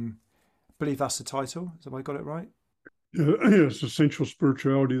 I believe that's the title. Have I got it right? Yes, essential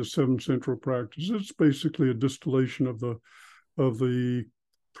spirituality, the seven central practices. It's basically a distillation of the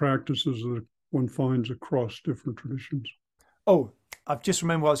practices that one finds across different traditions. Oh, I've just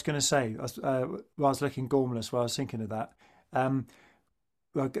remembered what I was going to say. While I was looking gormless, while I was thinking of that. Um,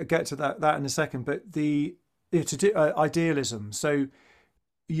 I'll get to that in a second. But the to do, idealism. So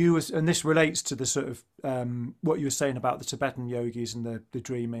you was, and this relates to the sort of what you were saying about the Tibetan yogis and the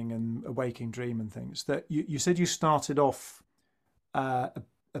dreaming and awaking dream and things. That you said you started off a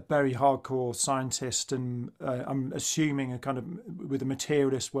very hardcore scientist, and I'm assuming a kind of with a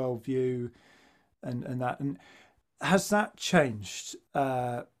materialist worldview and that. And has that changed?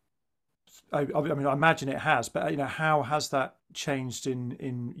 I mean, I imagine it has, but how has that changed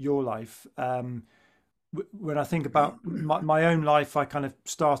in your life? When I think about my own life, I kind of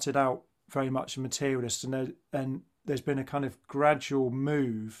started out very much a materialist, and there's been a kind of gradual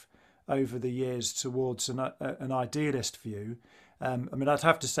move over the years towards an idealist view. I mean, I'd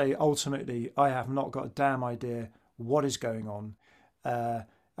have to say, ultimately, I have not got a damn idea what is going on.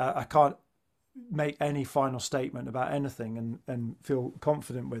 I can't make any final statement about anything and feel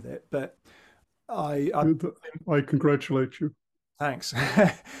confident with it. But I I congratulate you. thanks.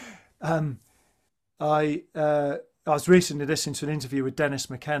 um, I was recently listening to an interview with Dennis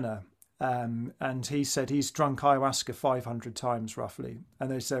McKenna, and he said he's drunk ayahuasca 500 times roughly. And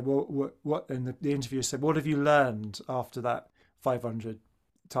they said, "Well, what?" And the interviewer said, "What have you learned after that 500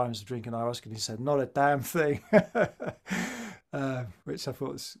 times of drinking ayahuasca?" And he said, "Not a damn thing," which I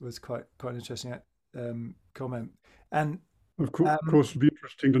thought was quite an interesting comment. And Of course, it'd be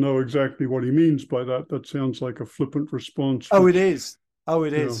interesting to know exactly what he means by that. That sounds like a flippant response. oh, it Which, is. Oh,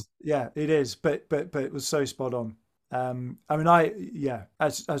 it you know, is. Yeah, it is. But it was so spot on. I mean, yeah,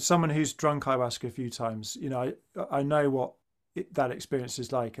 as someone who's drunk ayahuasca a few times, I know what that experience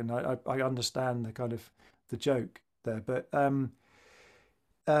is like, and I understand the kind of the joke there. But um,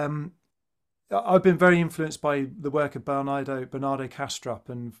 I've been very influenced by the work of Bernardo Kastrup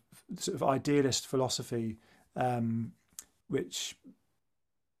and sort of idealist philosophy, which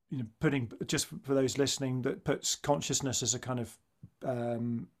putting just for those listening, that puts consciousness as a kind of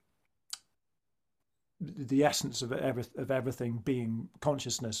the essence of everything being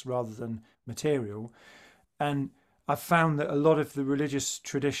consciousness rather than material. And I found that a lot of the religious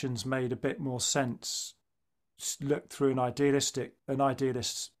traditions made a bit more sense looked through an idealist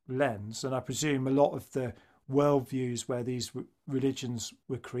lens. And I presume a lot of the worldviews where these religions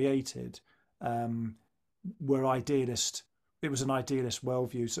were created were idealist. It was an idealist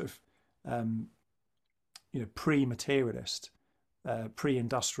worldview, sort of pre-materialist,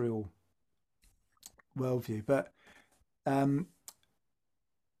 pre-industrial worldview. But um,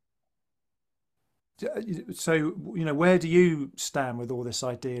 so where do you stand with all this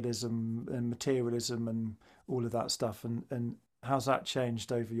idealism and materialism and all of that stuff, and how's that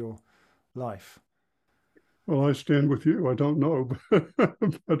changed over your life? well, I stand with you. I don't know,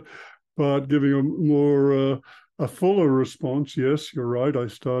 but giving a more a fuller response, yes, you're right. I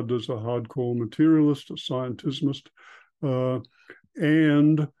started as a hardcore materialist, a scientismist, uh,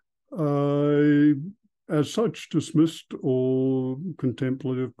 and I, as such, dismissed all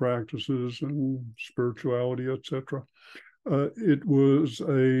contemplative practices and spirituality, etc. It was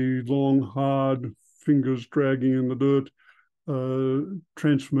a long, hard, fingers dragging in the dirt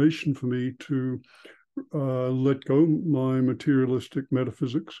transformation for me to let go my materialistic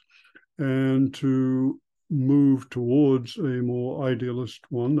metaphysics and to move towards a more idealist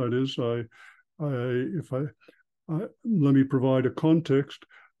one. That is, let me provide a context.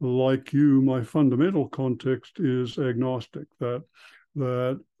 Like you, my fundamental context is agnostic. And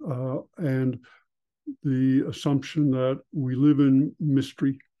the assumption that we live in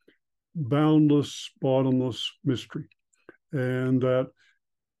mystery, boundless, bottomless mystery, and that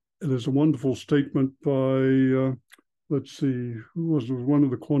there's a wonderful statement by let's see, who was one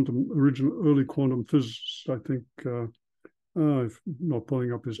of the early quantum physicists, I think. I'm not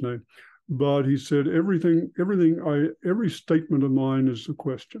pulling up his name, but he said every statement of mine is a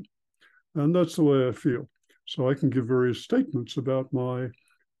question, and that's the way I feel. So I can give various statements about my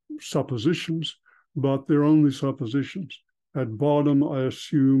suppositions, but they're only suppositions. At bottom, I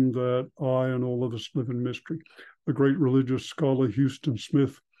assume that I and all of us live in mystery. The great religious scholar Houston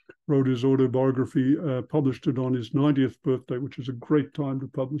Smith wrote his autobiography, published it on his 90th birthday, which is a great time to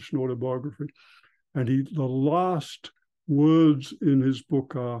publish an autobiography. And the last words in his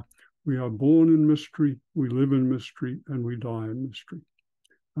book are, "We are born in mystery, we live in mystery, and we die in mystery."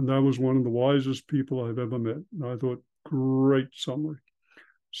 And that was one of the wisest people I've ever met. And I thought, great summary.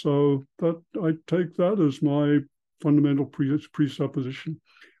 So that I take that as my fundamental presupposition.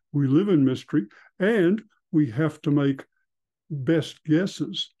 We live in mystery, and we have to make best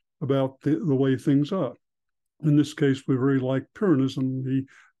guesses about the way things are. In this case, we're very like Pyrrhonism, the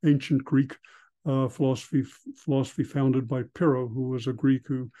ancient Greek philosophy founded by Pyrrho, who was a Greek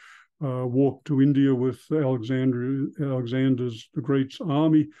who walked to India with Alexander's the Great's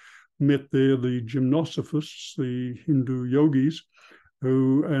army, met there the Gymnosophists, the Hindu yogis,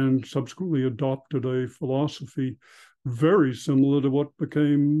 and subsequently adopted a philosophy very similar to what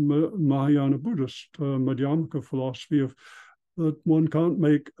became Mahayana Buddhist, Madhyamaka philosophy of that one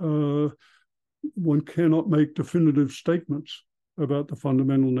cannot make definitive statements about the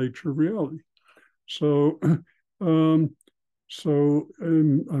fundamental nature of reality. So, I'm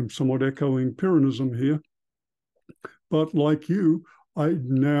somewhat echoing Pyrrhonism here, but like you, I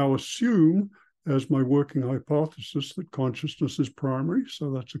now assume as my working hypothesis that consciousness is primary,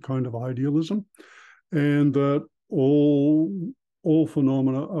 so that's a kind of idealism, and that all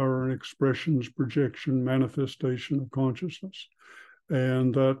phenomena are an expressions, projection, manifestation of consciousness,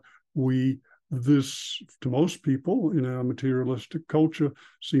 and that this to most people in our materialistic culture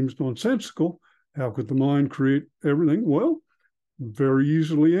seems nonsensical. How could the mind create everything? Well, very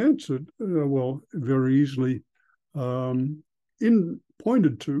easily answered. Very easily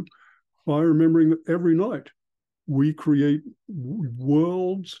pointed to by remembering that every night we create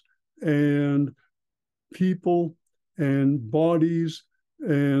worlds and people and bodies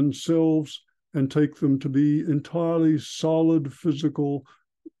and selves and take them to be entirely solid, physical,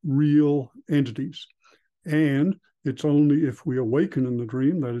 real entities. And it's only if we awaken in the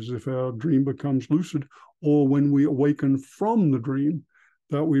dream, that is, if our dream becomes lucid, or when we awaken from the dream,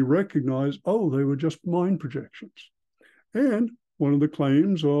 that we recognize, oh, they were just mind projections. And one of the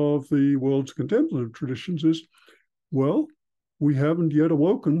claims of the world's contemplative traditions is, well, we haven't yet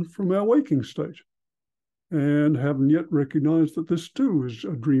awoken from our waking state and haven't yet recognized that this too is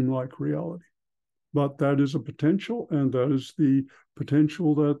a dreamlike reality. But that is a potential, and that is the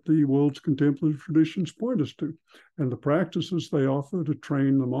potential that the world's contemplative traditions point us to. And the practices they offer to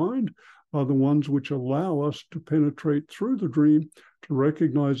train the mind are the ones which allow us to penetrate through the dream, to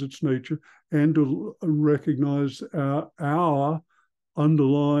recognize its nature, and to recognize our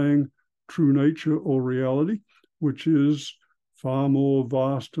underlying true nature or reality, which is far more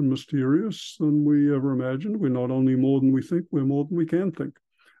vast and mysterious than we ever imagined. We're not only more than we think, we're more than we can think.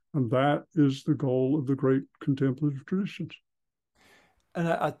 And that is the goal of the great contemplative traditions. And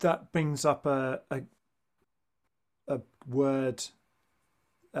that brings up a word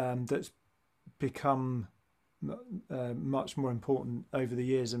that's become much more important over the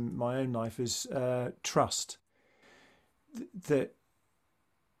years in my own life is trust. That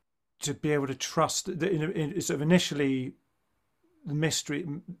to be able to trust, sort of initially, the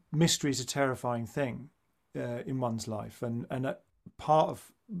mystery is a terrifying thing in one's life, and part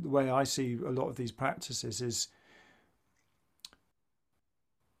of the way I see a lot of these practices is,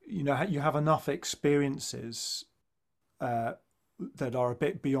 you have enough experiences that are a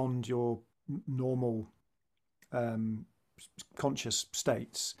bit beyond your normal conscious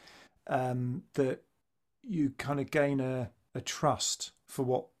states, that you kind of gain a trust for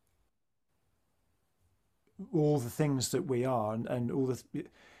what all the things that we are, and all the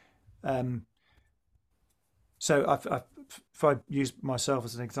so if I use myself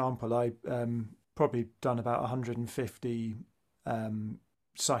as an example, I probably done about 150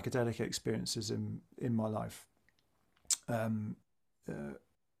 psychedelic experiences in my life,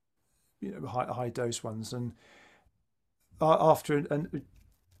 high dose ones, and after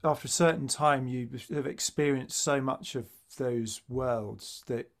a certain time, you have experienced so much of those worlds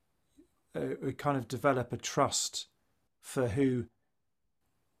that we kind of develop a trust for who.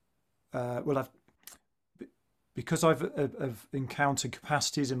 Because I've encountered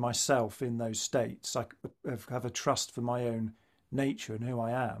capacities in myself in those states, I have a trust for my own nature and who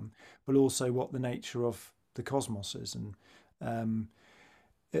I am, but also what the nature of the cosmos is, and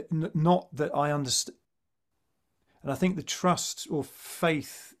not that I understand. And I think the trust or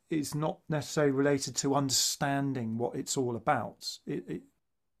faith is not necessarily related to understanding what it's all about.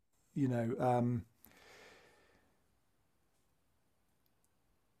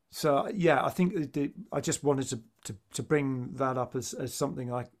 So yeah, I think I just wanted to bring that up as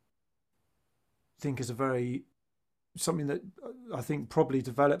something I think is something that I think probably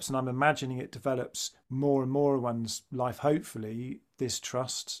develops, and I'm imagining it develops more and more in one's life, hopefully, this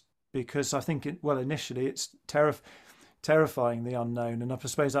trust, because I think initially it's terrifying, the unknown, and I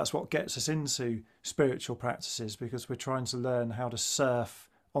suppose that's what gets us into spiritual practices, because we're trying to learn how to surf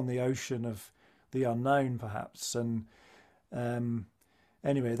on the ocean of the unknown, perhaps. And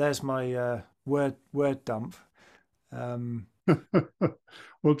anyway, there's my word dump. Well,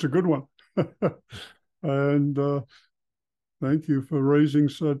 it's a good one. And thank you for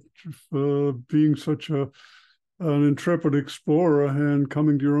being such an intrepid explorer and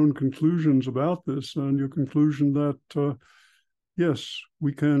coming to your own conclusions about this, and your conclusion that yes,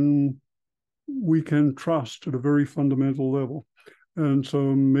 we can trust at a very fundamental level. And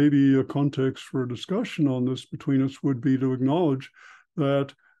so maybe a context for a discussion on this between us would be to acknowledge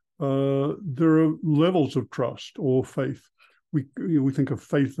that there are levels of trust or faith. We think of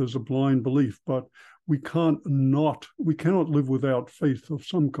faith as a blind belief, but we cannot live without faith of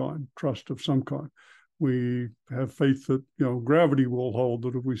some kind, trust of some kind. We have faith that gravity will hold,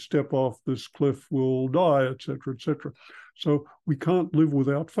 that if we step off this cliff, we'll die, et cetera, et cetera. So we can't live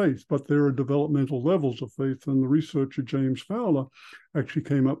without faith, but there are developmental levels of faith. And the researcher James Fowler actually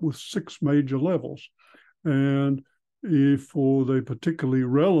came up with 6 major levels. And for they're particularly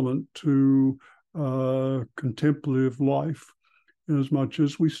relevant to contemplative life, in as much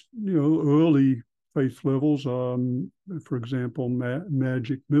as we, early faith levels, for example,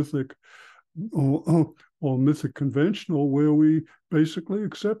 magic, mythic, or mythic conventional, where we basically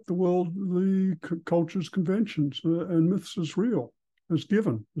accept the culture's conventions and myths as real, as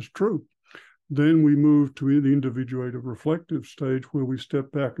given, as true. Then we move to the individuative reflective stage, where we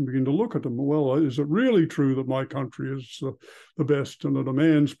step back and begin to look at them. Well, is it really true that my country is the best, and that a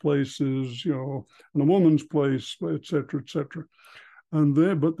man's place is, and a woman's place, et cetera, et cetera.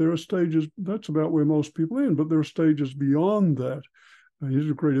 But there are stages, that's about where most people are in, but there are stages beyond that, an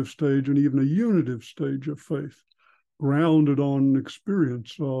integrative stage and even a unitive stage of faith, grounded on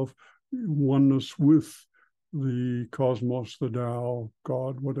experience of oneness with the cosmos, the Tao,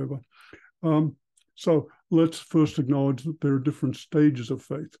 God, whatever. So let's first acknowledge that there are different stages of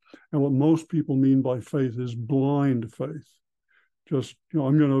faith. And what most people mean by faith is blind faith. Just,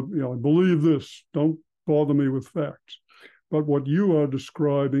 I'm going to, I believe this, don't bother me with facts. But what you are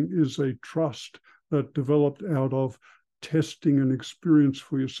describing is a trust that developed out of testing an experience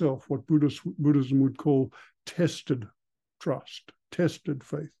for yourself, what Buddhism would call tested trust, tested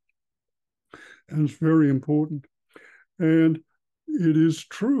faith. And it's very important. And it is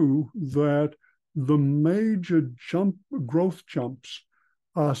true that the major growth jumps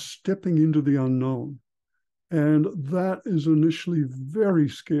are stepping into the unknown. And that is initially very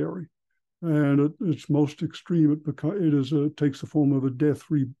scary. And at its most extreme, it takes the form of a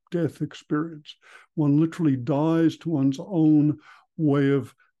death experience. One literally dies to one's own way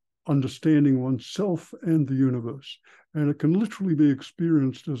of understanding oneself and the universe. And it can literally be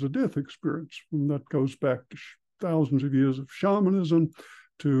experienced as a death experience. And that goes back to thousands of years of shamanism,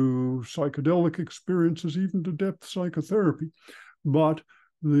 to psychedelic experiences, even to depth psychotherapy. But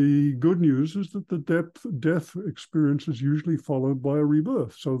the good news is that the death experience is usually followed by a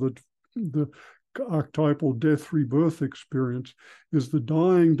rebirth, so that the archetypal death rebirth experience is the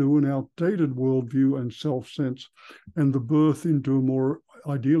dying to an outdated worldview and self-sense, and the birth into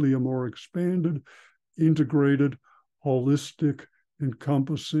ideally a more expanded, integrated, holistic,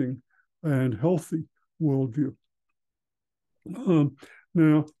 encompassing, and healthy worldview.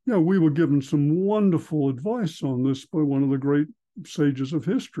 Now, we were given some wonderful advice on this by one of the great sages of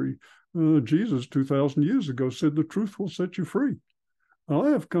history. Jesus, 2,000 years ago, said, "The truth will set you free." And I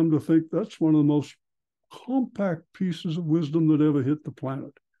have come to think that's one of the most compact pieces of wisdom that ever hit the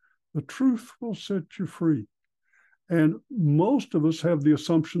planet. The truth will set you free. And most of us have the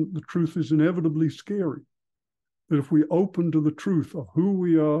assumption that the truth is inevitably scary. That if we open to the truth of who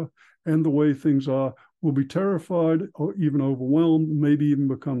we are and the way things are, we'll be terrified or even overwhelmed, maybe even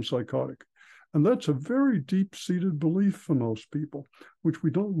become psychotic. And that's a very deep-seated belief for most people, which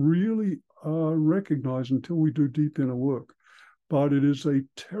we don't really recognize until we do deep inner work. But it is a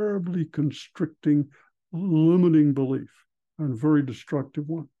terribly constricting, limiting belief, and very destructive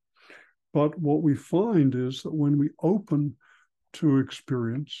one. But what we find is that when we open to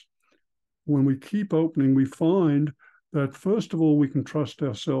experience, when we keep opening, we find that, first of all, we can trust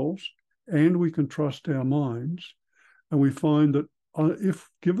ourselves and we can trust our minds. And we find that if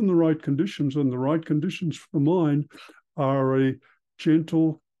given the right conditions, and the right conditions for the mind are a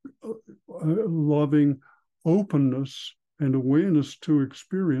gentle, loving openness and awareness to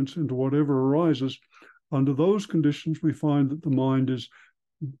experience into whatever arises, under those conditions, we find that the mind is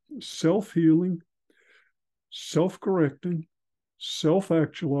self-healing, self-correcting,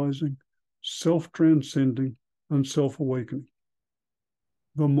 self-actualizing, self-transcending, and self-awakening.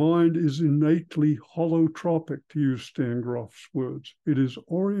 The mind is innately holotropic, to use Stan Groff's words. It is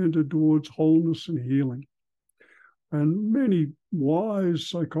oriented towards wholeness and healing. And many wise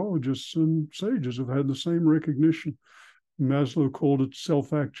psychologists and sages have had the same recognition. Maslow called it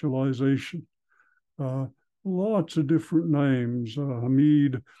self-actualization. Lots of different names.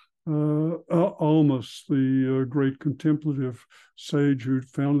 Hamid Almas, the great contemplative sage who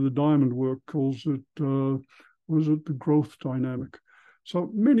founded the diamond work, calls it, was it the growth dynamic? So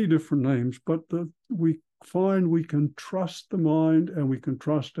many different names, but we find we can trust the mind and we can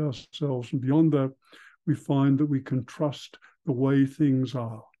trust ourselves. And beyond that, we find that we can trust the way things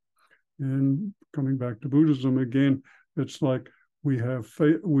are. And coming back to Buddhism again, it's like we have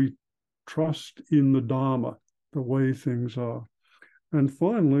faith, we trust in the Dharma, the way things are. And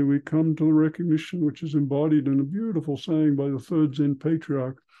finally, we come to the recognition, which is embodied in a beautiful saying by the third Zen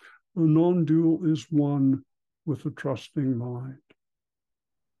patriarch: the non-dual is one with a trusting mind.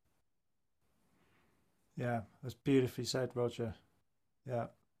 Yeah, that's beautifully said, Roger. Yeah,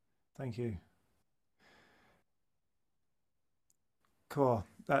 thank you. Cool.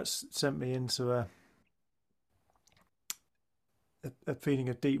 That's sent me into a feeling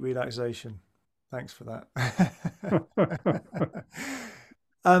of deep relaxation. Thanks for that.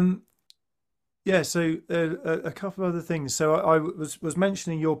 um, yeah. So a couple of other things. So I was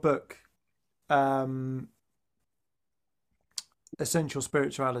mentioning your book, Essential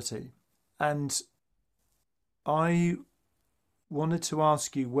Spirituality, and I wanted to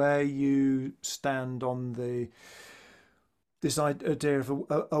ask you where you stand on this idea of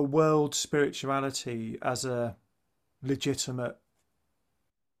a world spirituality as a legitimate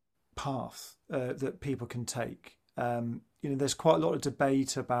path that people can take. There's quite a lot of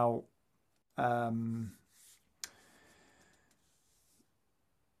debate about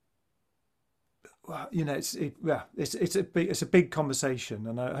it's a big conversation,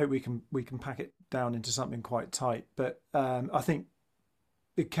 and I hope we can pack it down into something quite tight. But I think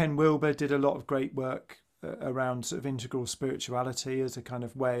Ken Wilber did a lot of great work around sort of integral spirituality as a kind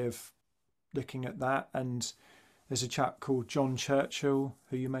of way of looking at that. And there's a chap called John Churchill,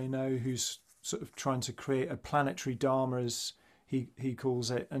 who you may know, who's sort of trying to create a planetary dharma, as he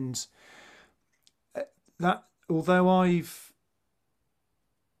calls it. And that, although I've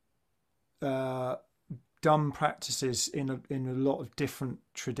done practices in a lot of different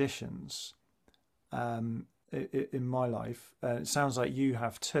traditions in my life, it sounds like you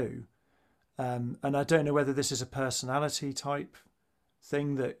have too. And I don't know whether this is a personality type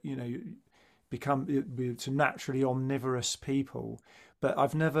thing that become to naturally omnivorous people, but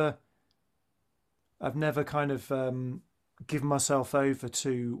I've never kind of given myself over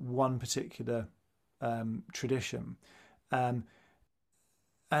to one particular tradition, and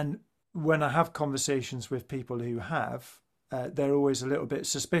when I have conversations with people who have, they're always a little bit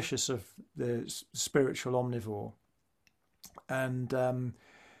suspicious of the spiritual omnivore, and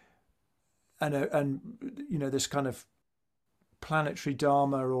this kind of planetary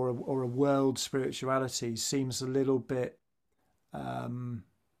dharma or a world spirituality seems a little bit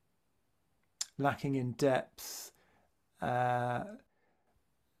lacking in depth, and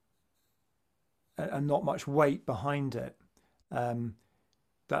not much weight behind it.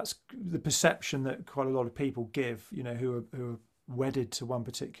 That's the perception that quite a lot of people give, who are wedded to one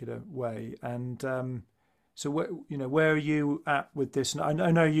particular way. And so, where are you at with this? And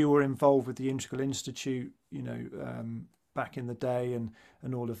I know you were involved with the Integral Institute, back in the day, and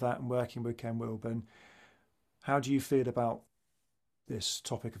all of that, and working with Ken Wilburn. How do you feel about this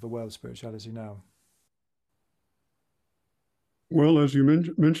topic of a world spirituality now? Well, as you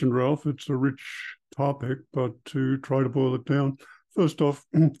mentioned, Ralph, it's a rich topic, but to try to boil it down, first off,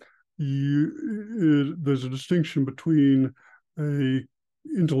 there's a distinction between a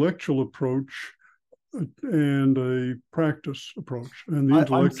intellectual approach and a practice approach. And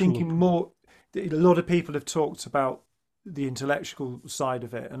the I'm thinking more. A lot of people have talked about the intellectual side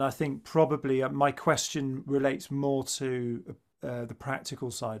of it, and I think probably my question relates more to the practical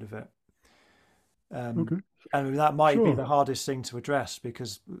side of it. Okay. And that might be Sure. the hardest thing to address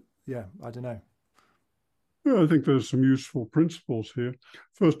because, I don't know. Yeah, I think there's some useful principles here.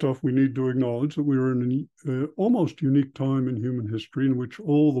 First off, we need to acknowledge that we are in an almost unique time in human history in which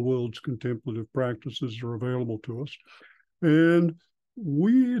all the world's contemplative practices are available to us. And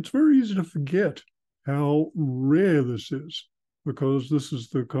it's very easy to forget how rare this is, because this is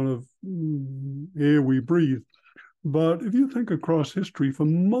the kind of air we breathe. But if you think across history, for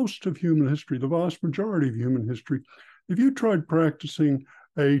most of human history, the vast majority of human history, if you tried practicing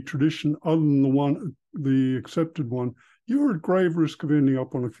a tradition other than the accepted one, you're at grave risk of ending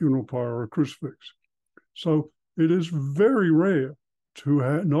up on a funeral pyre or a crucifix. So it is very rare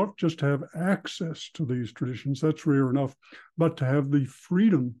to not just have access to these traditions, that's rare enough, but to have the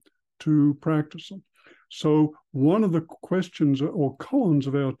freedom to practice them. So one of the questions or columns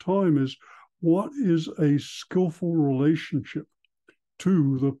of our time is, what is a skillful relationship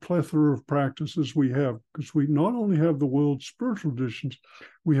to the plethora of practices we have? Because we not only have the world's spiritual traditions,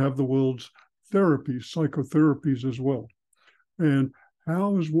 we have the world's therapies, psychotherapies as well. And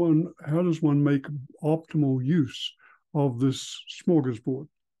how does one make optimal use of this smorgasbord?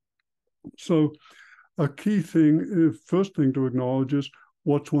 So a key thing, first thing to acknowledge is,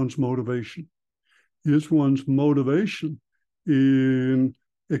 what's one's motivation? Is one's motivation in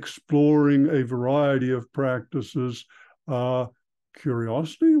exploring a variety of practices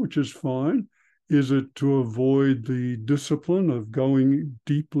curiosity, which is fine? Is it to avoid the discipline of going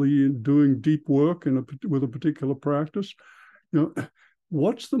deeply and doing deep work with a particular practice?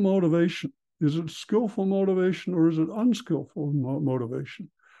 What's the motivation? Is it skillful motivation or is it unskillful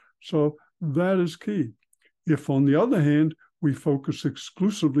motivation? So that is key. If, on the other hand, we focus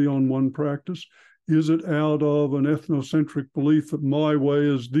exclusively on one practice, is it out of an ethnocentric belief that my way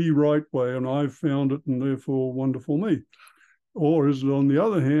is the right way and I've found it and therefore wonderful me? Or is it, on the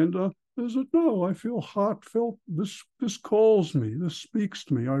other hand, is it, no, I feel heartfelt, this calls me, this speaks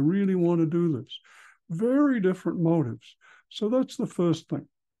to me, I really want to do this? Very different motives. So that's the first thing.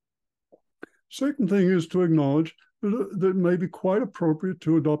 Second thing is to acknowledge that it may be quite appropriate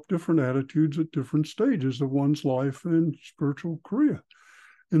to adopt different attitudes at different stages of one's life and spiritual career.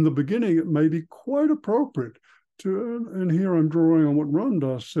 In the beginning, it may be quite appropriate to, and here I'm drawing on what Ram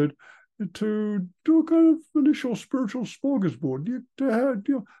Dass said, to do a kind of initial spiritual smorgasbord,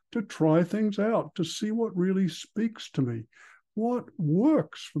 to try things out, to see what really speaks to me, what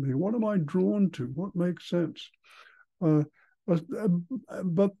works for me, what am I drawn to, what makes sense. But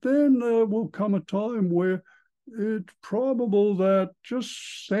then will come a time where it's probable that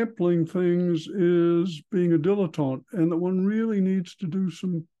just sampling things is being a dilettante and that one really needs to do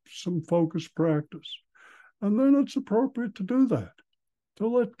some focused practice. And then it's appropriate to do that, to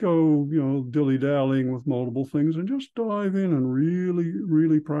let go, dilly-dallying with multiple things and just dive in and really,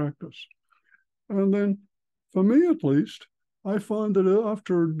 really practice. And then, for me at least, I find that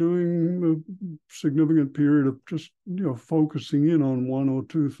after doing a significant period of just, focusing in on one or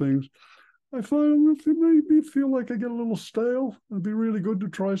two things, I find it made me feel like I get a little stale. It'd be really good to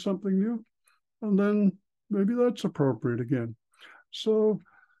try something new. And then maybe that's appropriate again. So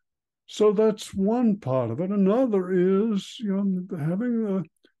that's one part of it. Another is, having the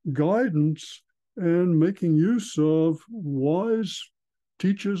guidance and making use of wise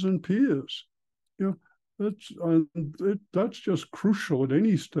teachers and peers. That's just crucial at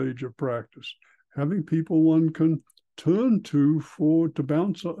any stage of practice. Having people one can turn to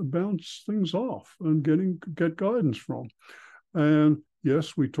bounce things off and get guidance from. And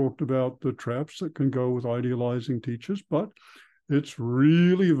yes, we talked about the traps that can go with idealizing teachers, but it's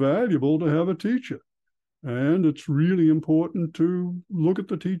really valuable to have a teacher. And it's really important to look at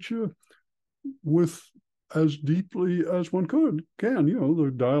the teacher with as deeply as one can.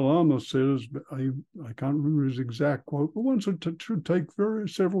 The Dalai Lama says, I can't remember his exact quote, but one should take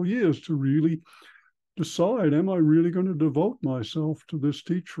several years to really decide, am I really going to devote myself to this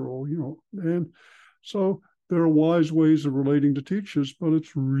teacher? And so there are wise ways of relating to teachers, but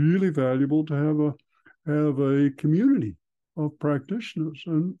it's really valuable to have a community of practitioners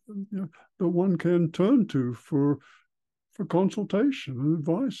and that one can turn to for consultation and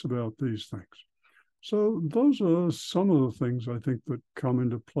advice about these things. So those are some of the things I think that come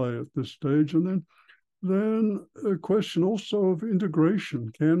into play at this stage. And then a question also of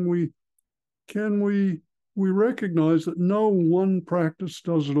integration. Can we recognize that no one practice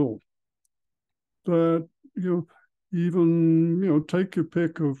does it all? That even take your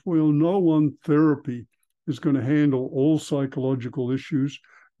pick of, no one therapy is going to handle all psychological issues,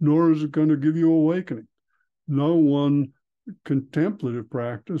 nor is it going to give you awakening. No one contemplative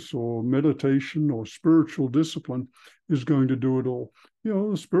practice or meditation or spiritual discipline is going to do it all.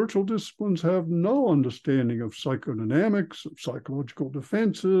 The spiritual disciplines have no understanding of psychodynamics, of psychological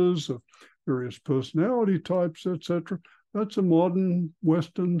defenses, of various personality types, etc. That's a modern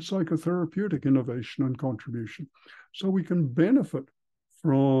Western psychotherapeutic innovation and contribution. So we can benefit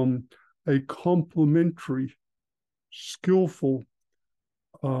from a complementary, skillful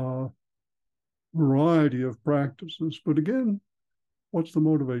variety of practices. But again, what's the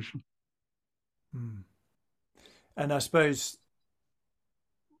motivation? And I suppose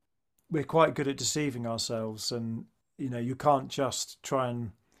we're quite good at deceiving ourselves, and you can't just try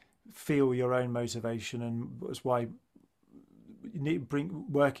and feel your own motivation, and that's why you need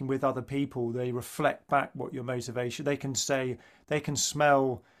working with other people. They reflect back what your motivation. They can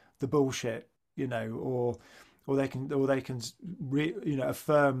smell the bullshit, or affirm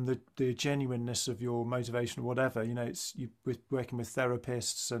the genuineness of your motivation or whatever. It's you with working with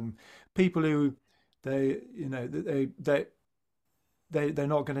therapists and people who they're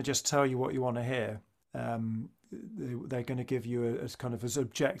not going to just tell you what you want to hear. They're going to give you a kind of as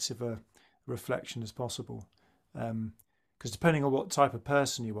objective a reflection as possible. Because depending on what type of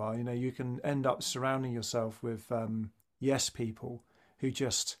person you are, you can end up surrounding yourself with yes people who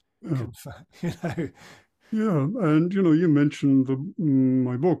just Yeah. you know. Yeah, and you mentioned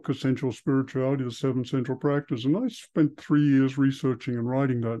my book, Essential Spirituality: The Seven Central Practices, and I spent 3 years researching and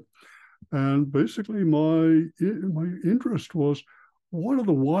writing that. And basically, my interest was, what are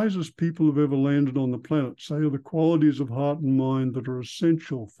the wisest people who've ever landed on the planet? Say, are the qualities of heart and mind that are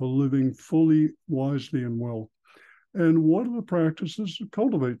essential for living fully, wisely, and well. And what are the practices that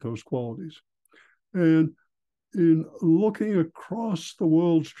cultivate those qualities? And in looking across the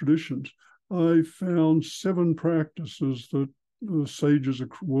world's traditions, I found 7 practices that the sages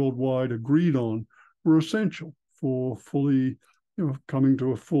worldwide agreed on were essential for fully, coming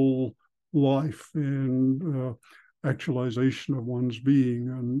to a full life and actualization of one's being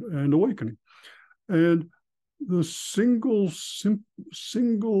and awakening. And the single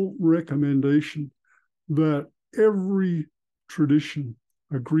recommendation that every tradition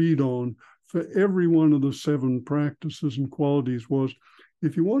agreed on for every one of the 7 practices and qualities was,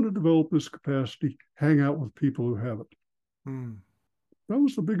 if you want to develop this capacity, hang out with people who have it. Mm. That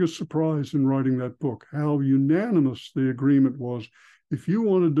was the biggest surprise in writing that book, how unanimous the agreement was. If you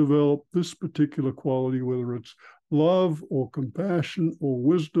want to develop this particular quality, whether it's love or compassion or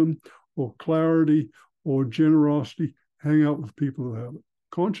wisdom or clarity or generosity, hang out with people who have it.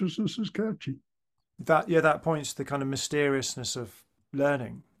 Consciousness is catchy. That points to the kind of mysteriousness of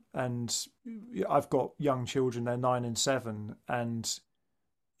learning. And I've got young children; they're 9 and 7, and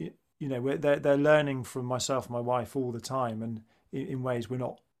they're learning from myself and my wife all the time, and in ways we're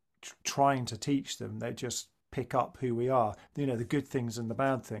not trying to teach them. They just pick up who we are, the good things and the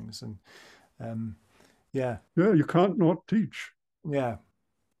bad things, and yeah, you can't not teach. yeah.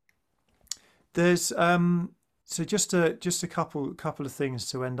 There's so just a couple of things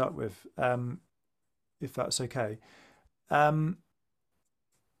to end up with, if that's okay. Um,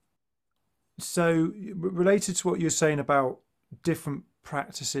 so related to what you're saying about different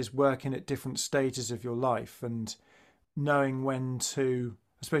practices working at different stages of your life, and knowing when to,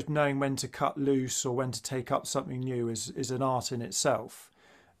 I suppose, knowing when to cut loose or when to take up something new is an art in itself.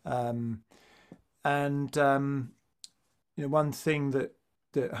 Um, and one thing that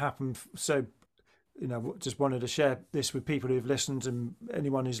happened. So, just wanted to share this with people who've listened, and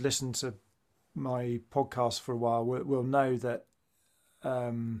anyone who's listened to my podcast for a while will know that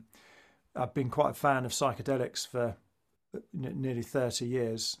I've been quite a fan of psychedelics for nearly 30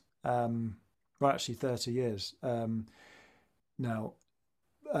 years. Well, actually 30 years now.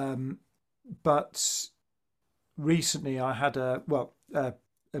 But recently I had a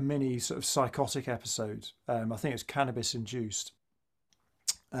mini sort of psychotic episode. I think it's cannabis induced.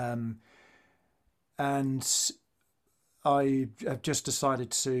 Um, and I have just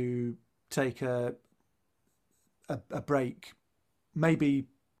decided to take a break, maybe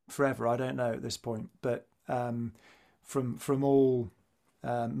forever. I don't know at this point, but from all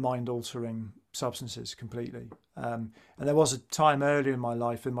mind altering substances completely. And there was a time earlier in my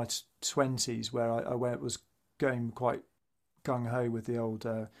life, in my 20s, where I was going quite gung ho with the old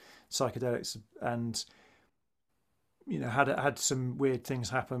psychedelics, and had some weird things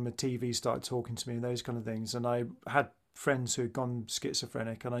happen. The TV started talking to me and those kind of things, and I had friends who had gone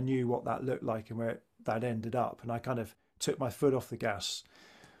schizophrenic, and I knew what that looked like and where that ended up, and I kind of took my foot off the gas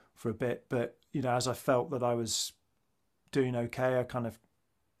for a bit. But as I felt that I was doing okay, I kind of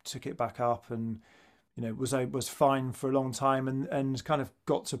took it back up, and was fine for a long time, and kind of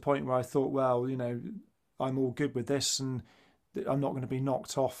got to a point where I thought, well, I'm all good with this, and I'm not going to be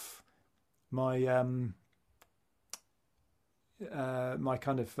knocked off my my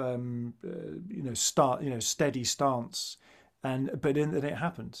kind of steady stance. But then it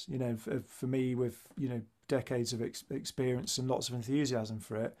happened, for me, with decades of experience and lots of enthusiasm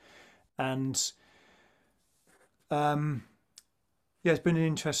for it. And yeah, it's been an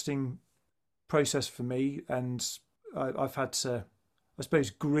interesting process for me, and I've had to, I suppose,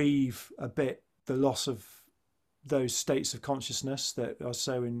 grieve a bit the loss of those states of consciousness that I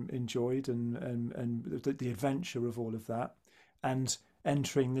so enjoyed, and the adventure of all of that, and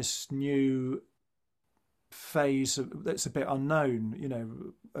entering this new phase that's a bit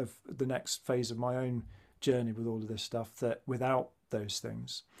unknown, of the next phase of my own journey with all of this stuff, that without those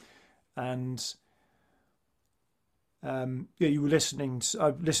things. And Yeah, you were listening.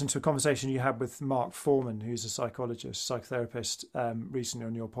 I've listened to a conversation you had with Mark Foreman, who's a psychologist, psychotherapist, recently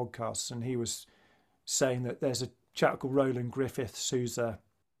on your podcast, and he was saying that there's a chap called Roland Griffiths who's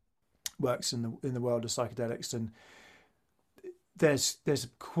works in the world of psychedelics, and there's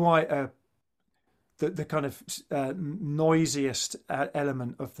quite a the kind of noisiest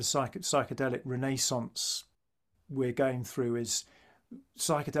element of the psychedelic renaissance we're going through is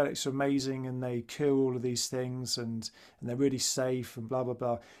psychedelics are amazing and they cure all of these things, and they're really safe and blah blah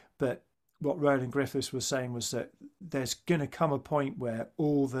blah. But what Roland Griffiths was saying was that there's going to come a point where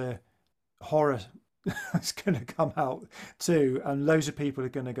all the horror is going to come out too, and loads of people are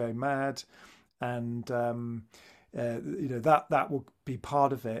going to go mad, and that will be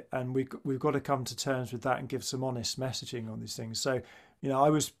part of it, and we've got to come to terms with that and give some honest messaging on these things. So, I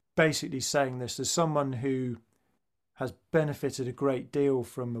was basically saying this as someone who has benefited a great deal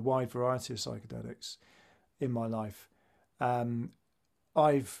from a wide variety of psychedelics in my life.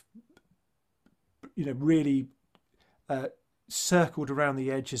 I've, really circled around the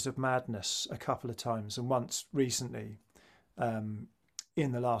edges of madness a couple of times, and once recently,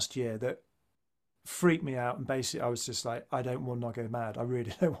 in the last year, that freaked me out. And basically, I was just like, I don't want to go mad. I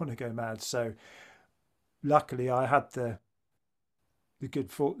really don't want to go mad. So, luckily, I had the I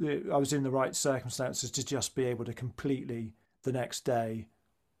was in the right circumstances to just be able to completely the next day,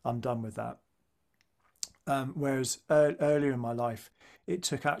 I'm done with that. Whereas earlier in my life, it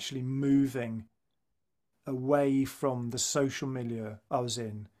took actually moving away from the social milieu I was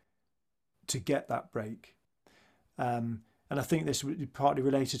in to get that break. And I think this would be partly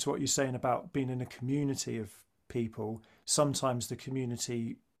related to what you're saying about being in a community of people. Sometimes the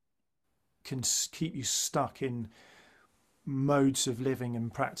community can keep you stuck in modes of living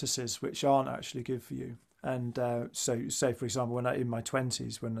and practices which aren't actually good for you. And so, say for example, when in my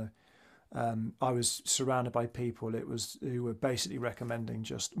 20s, when I was surrounded by people, who were basically recommending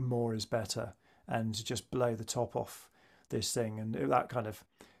just more is better and to just blow the top off this thing, and that kind of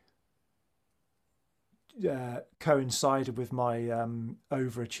coincided with my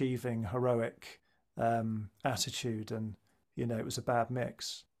overachieving, heroic attitude, and it was a bad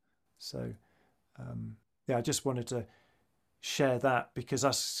mix. So yeah, I just wanted to share that because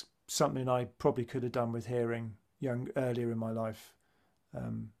that's something I probably could have done with hearing earlier in my life,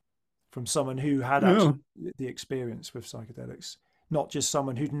 from someone who had actually the experience with psychedelics, not just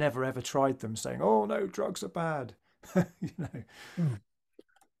someone who'd never ever tried them saying, oh no, drugs are bad. And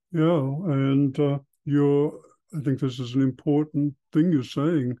I think this is an important thing you're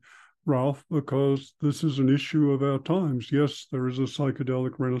saying, Ralph, because this is an issue of our times. Yes, there is a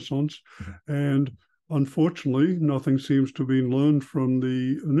psychedelic renaissance, and unfortunately, nothing seems to have been learned from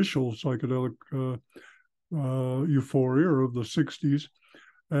the initial psychedelic euphoria of the 60s,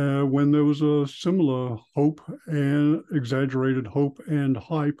 when there was a similar hope and exaggerated hope and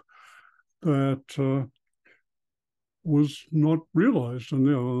hype that was not realized. And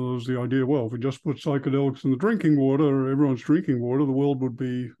there was the idea, well, if we just put psychedelics in the drinking water, everyone's drinking water, the world would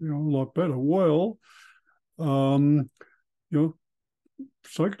be a lot better. Well,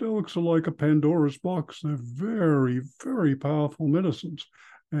 psychedelics are like a Pandora's box. They're very, very powerful medicines.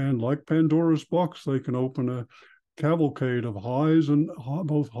 And like Pandora's box, they can open a cavalcade of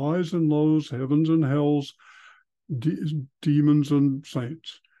both highs and lows, heavens and hells, demons and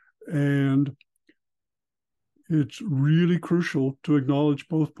saints. And it's really crucial to acknowledge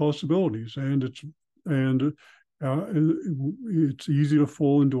both possibilities. And it's easy to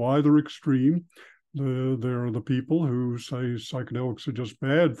fall into either extreme. There are the people who say psychedelics are just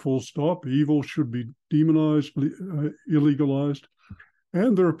bad, full stop, evil, should be demonized, illegalized.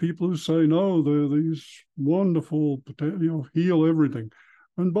 And there are people who say, no, they're these wonderful, heal everything.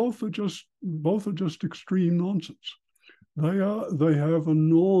 And both are just extreme nonsense. They have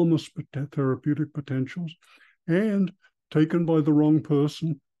enormous therapeutic potentials, and taken by the wrong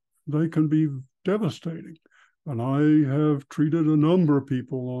person, they can be devastating. And I have treated a number of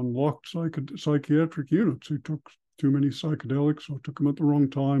people on locked psychiatric units who took too many psychedelics or took them at the wrong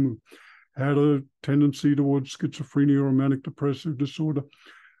time, who had a tendency towards schizophrenia or manic depressive disorder.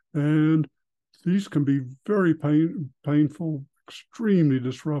 And these can be very painful, extremely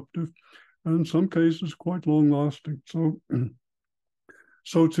disruptive, and in some cases quite long-lasting. So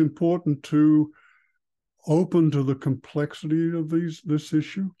it's important to open to the complexity of this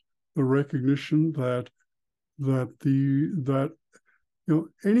issue, the recognition that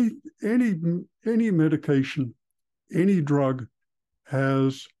any medication, any drug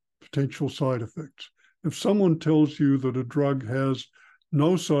has potential side effects. If someone tells you that a drug has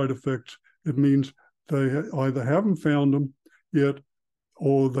no side effects, it means they either haven't found them yet,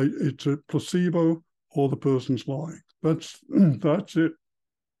 or it's a placebo, or the person's lying. That's it.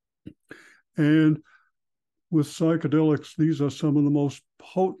 And with psychedelics, these are some of the most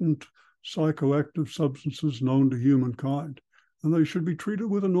potent psychoactive substances known to humankind, and they should be treated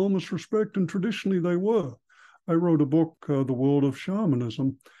with enormous respect, and traditionally they were. I wrote a book, The World of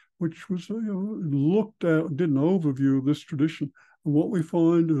Shamanism, which was looked at, did an overview of this tradition. And what we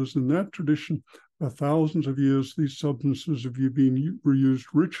find is in that tradition, for thousands of years, these substances have been reused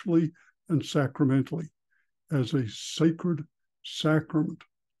ritually and sacramentally as a sacred sacrament,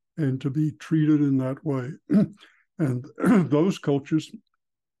 and to be treated in that way. And those cultures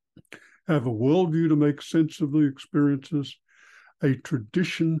have a worldview to make sense of the experiences, a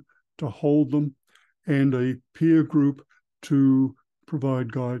tradition to hold them, and a peer group to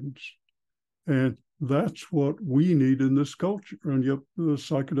provide guidance. And that's what we need in this culture. And yet the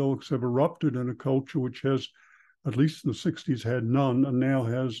psychedelics have erupted in a culture which has, at least in the 60s, had none, and now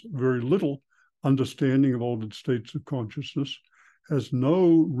has very little understanding of altered states of consciousness, has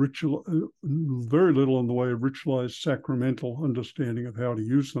no ritual, very little in the way of ritualized sacramental understanding of how to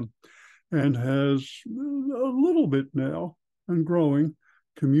use them, and has a little bit now, and growing,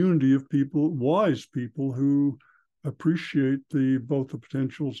 community of people, wise people who appreciate both the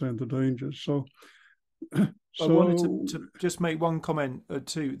potentials and the dangers. So I wanted to just make one comment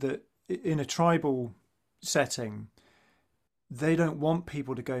too, that in a tribal setting, they don't want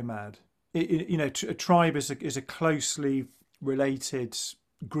people to go mad. A tribe is a closely related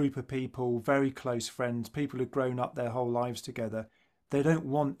group of people, very close friends, people who've grown up their whole lives together. They don't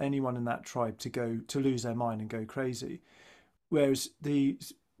want anyone in that tribe to lose their mind and go crazy. Whereas the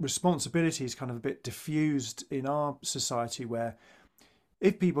responsibility is kind of a bit diffused in our society, where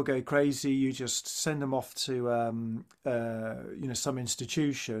if people go crazy, you just send them off to some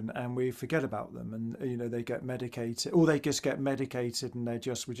institution, and we forget about them, and they get medicated, or they just get medicated, and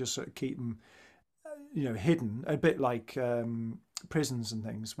we just sort of keep them hidden, a bit like prisons and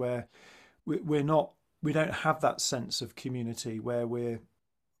things, where we don't have that sense of community, where we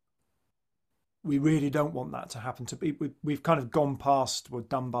really don't want that to happen to people. We've kind of gone past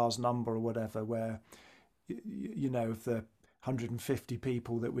Dunbar's number or whatever, where of the 150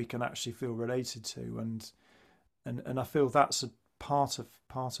 people that we can actually feel related to, and I feel that's a part of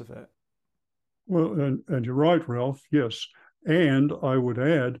it. Well, and you're right, Ralph. Yes, and I would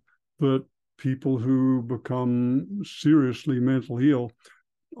add that people who become seriously mentally ill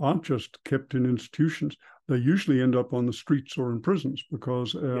aren't just kept in institutions. They usually end up on the streets or in prisons,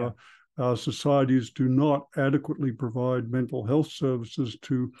 because our societies do not adequately provide mental health services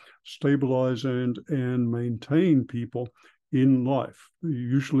to stabilize and maintain people in life.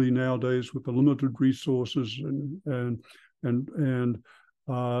 Usually nowadays, with the limited resources and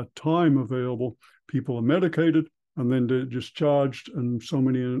time available, people are medicated and then they're discharged, and so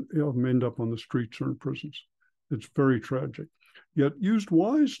many of them end up on the streets or in prisons. It's very tragic. Yet used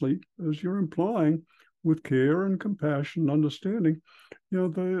wisely, as you're implying, with care and compassion and understanding, there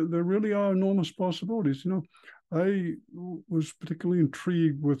really are enormous possibilities. I was particularly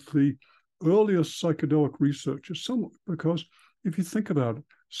intrigued with the earliest psychedelic researchers, because if you think about it,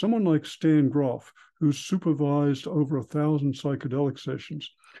 someone like Stan Grof, who's supervised over 1,000 psychedelic sessions,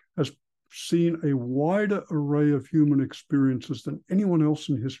 has seen a wider array of human experiences than anyone else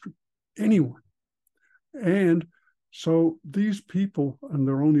in history, anyone. And so these people, and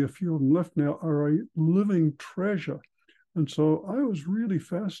there are only a few of them left now, are a living treasure. And so I was really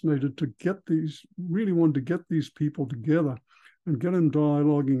fascinated to wanted to get these people together and get them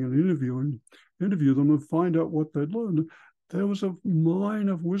dialoguing and interview them and find out what they'd learned. There was a mine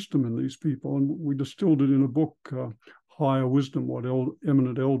of wisdom in these people, and we distilled it in a book, Higher Wisdom, What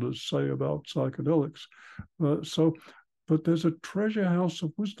Eminent Elders Say About Psychedelics. But there's a treasure house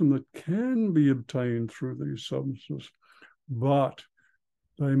of wisdom that can be obtained through these substances, but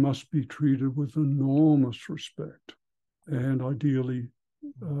they must be treated with enormous respect and ideally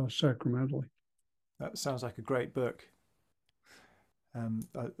sacramentally. That sounds like a great book. I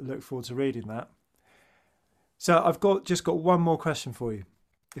look forward to reading that. So I've just got one more question for you,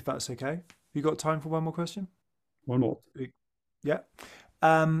 if that's okay. You got time for one more question? One more. Yeah.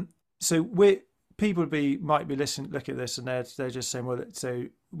 So people might be listening, look at this, and they're just saying, well, so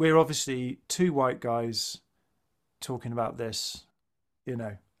we're obviously two white guys talking about this,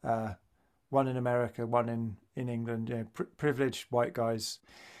 one in America, one in England, privileged white guys.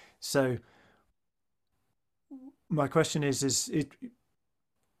 So my question is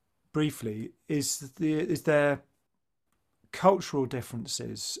briefly, is there cultural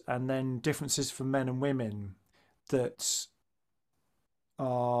differences and then differences for men and women that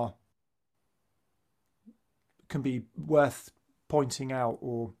can be worth pointing out,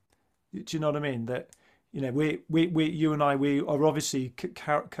 or do you know what I mean? That you and I, we are obviously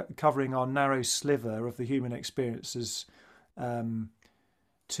covering our narrow sliver of the human experience as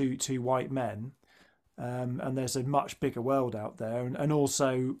two white men, and there's a much bigger world out there, and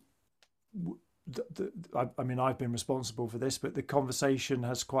also, I mean, I've been responsible for this, but the conversation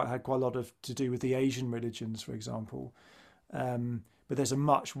has had quite a lot of to do with the Asian religions, for example. But there's a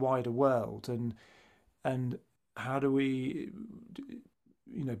much wider world, and how do we,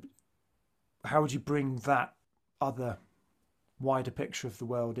 you know, how would you bring that other wider picture of the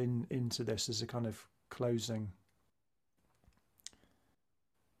world into this as a kind of closing?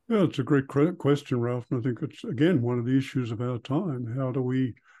 Yeah, it's a great question, Ralph, and I think it's again one of the issues of our time. How do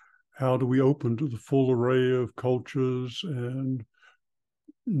we open to the full array of cultures and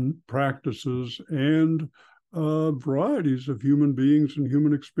practices and varieties of human beings and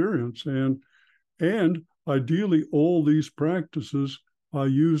human experience, and ideally all these practices are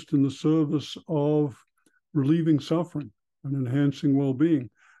used in the service of relieving suffering and enhancing well-being,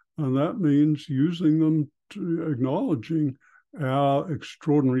 and that means using them to acknowledging our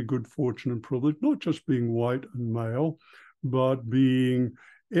extraordinary good fortune and privilege, not just being white and male, but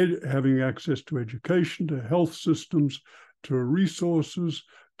having access to education, to health systems, to resources,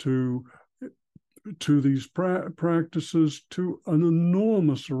 to these practices, to an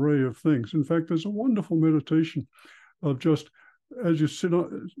enormous array of things. In fact, there's a wonderful meditation of just as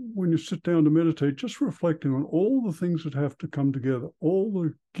when you sit down to meditate, just reflecting on all the things that have to come together, all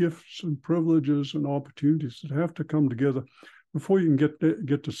the gifts and privileges and opportunities that have to come together before you can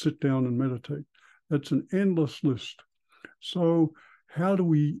get to sit down and meditate. That's an endless list. So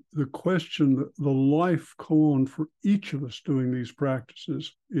the question, the life koan for each of us doing these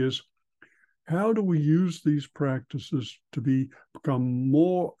practices is, how do we use these practices to become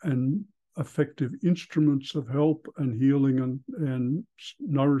more and effective instruments of help and healing and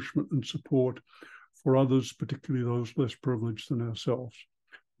nourishment and support for others, particularly those less privileged than ourselves?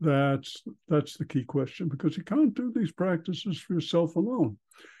 That's the key question, because you can't do these practices for yourself alone,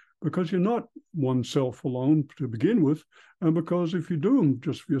 because you're not oneself alone to begin with, and because if you do them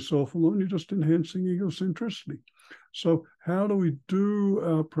just for yourself alone, you're just enhancing egocentricity. So how do we do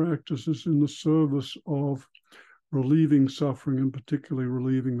our practices in the service of relieving suffering, and particularly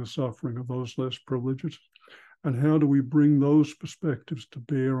relieving the suffering of those less privileged? And how do we bring those perspectives to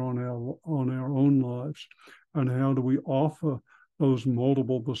bear on our own lives? And how do we offer those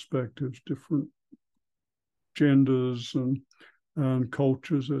multiple perspectives, different genders and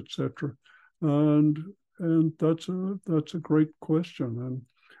cultures, etc.? And that's a great question,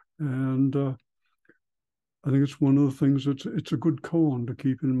 and I think it's one of the things it's a good koan to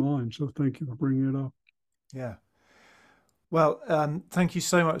keep in mind. So thank you for bringing it up. Yeah. Well, thank you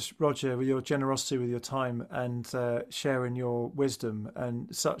so much, Roger, with your generosity with your time and sharing your wisdom,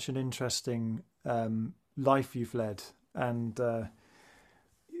 and such an interesting life you've led. And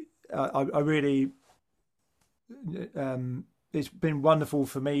I really, it's been wonderful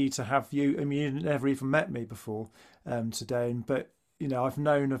for me to have you. I mean, you never even met me before today, but I've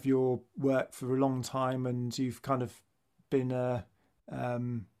known of your work for a long time, and you've kind of been a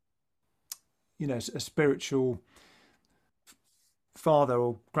spiritual father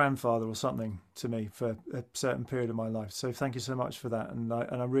or grandfather or something to me for a certain period of my life. So thank you so much for that, and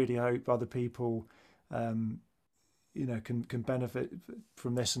I really hope other people can benefit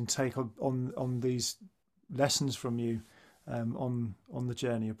from this and take on these lessons from you on the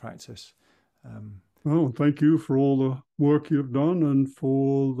journey of practice. Well, thank you for all the work you've done and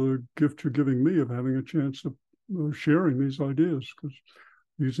for the gift you're giving me of having a chance of sharing these ideas, because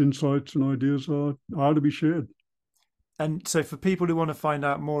these insights and ideas are to be shared. And so for people who want to find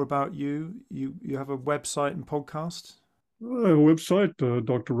out more about you have a website and podcast? A website,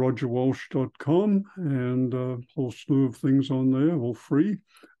 drrogerwalsh.com, and a whole slew of things on there, all free.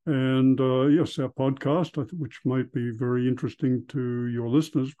 And yes, our podcast, which might be very interesting to your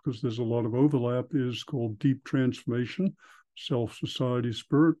listeners because there's a lot of overlap, is called Deep Transformation, Self, Society,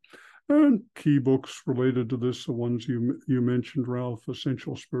 Spirit. And key books related to this, the ones you mentioned, Ralph: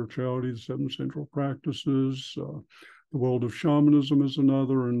 Essential Spirituality, The Seven Central Practices, The World of Shamanism is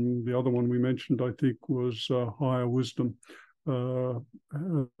another, and the other one we mentioned, I think, was Higher Wisdom, about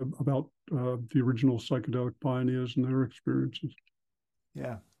the original psychedelic pioneers and their experiences.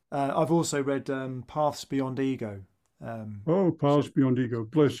 Yeah. I've also read Paths Beyond Ego. Paths Beyond Ego.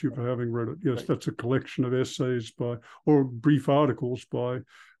 Bless you for having read it. Yes, that's a collection of essays or brief articles by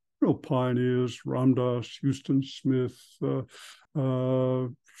real pioneers: Ram Dass, Houston Smith,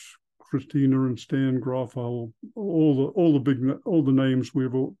 Christina and Stan Groff, all the names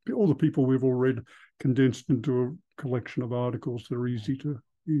all the people we've all read, condensed into a collection of articles that are easy to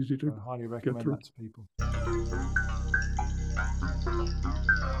easy to I highly get recommend through. that to people.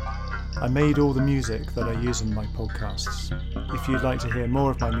 I made all the music that I use in my podcasts. If you'd like to hear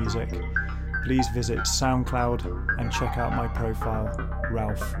more of my music, please visit SoundCloud and check out my profile,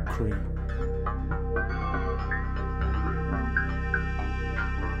 Ralph Crew.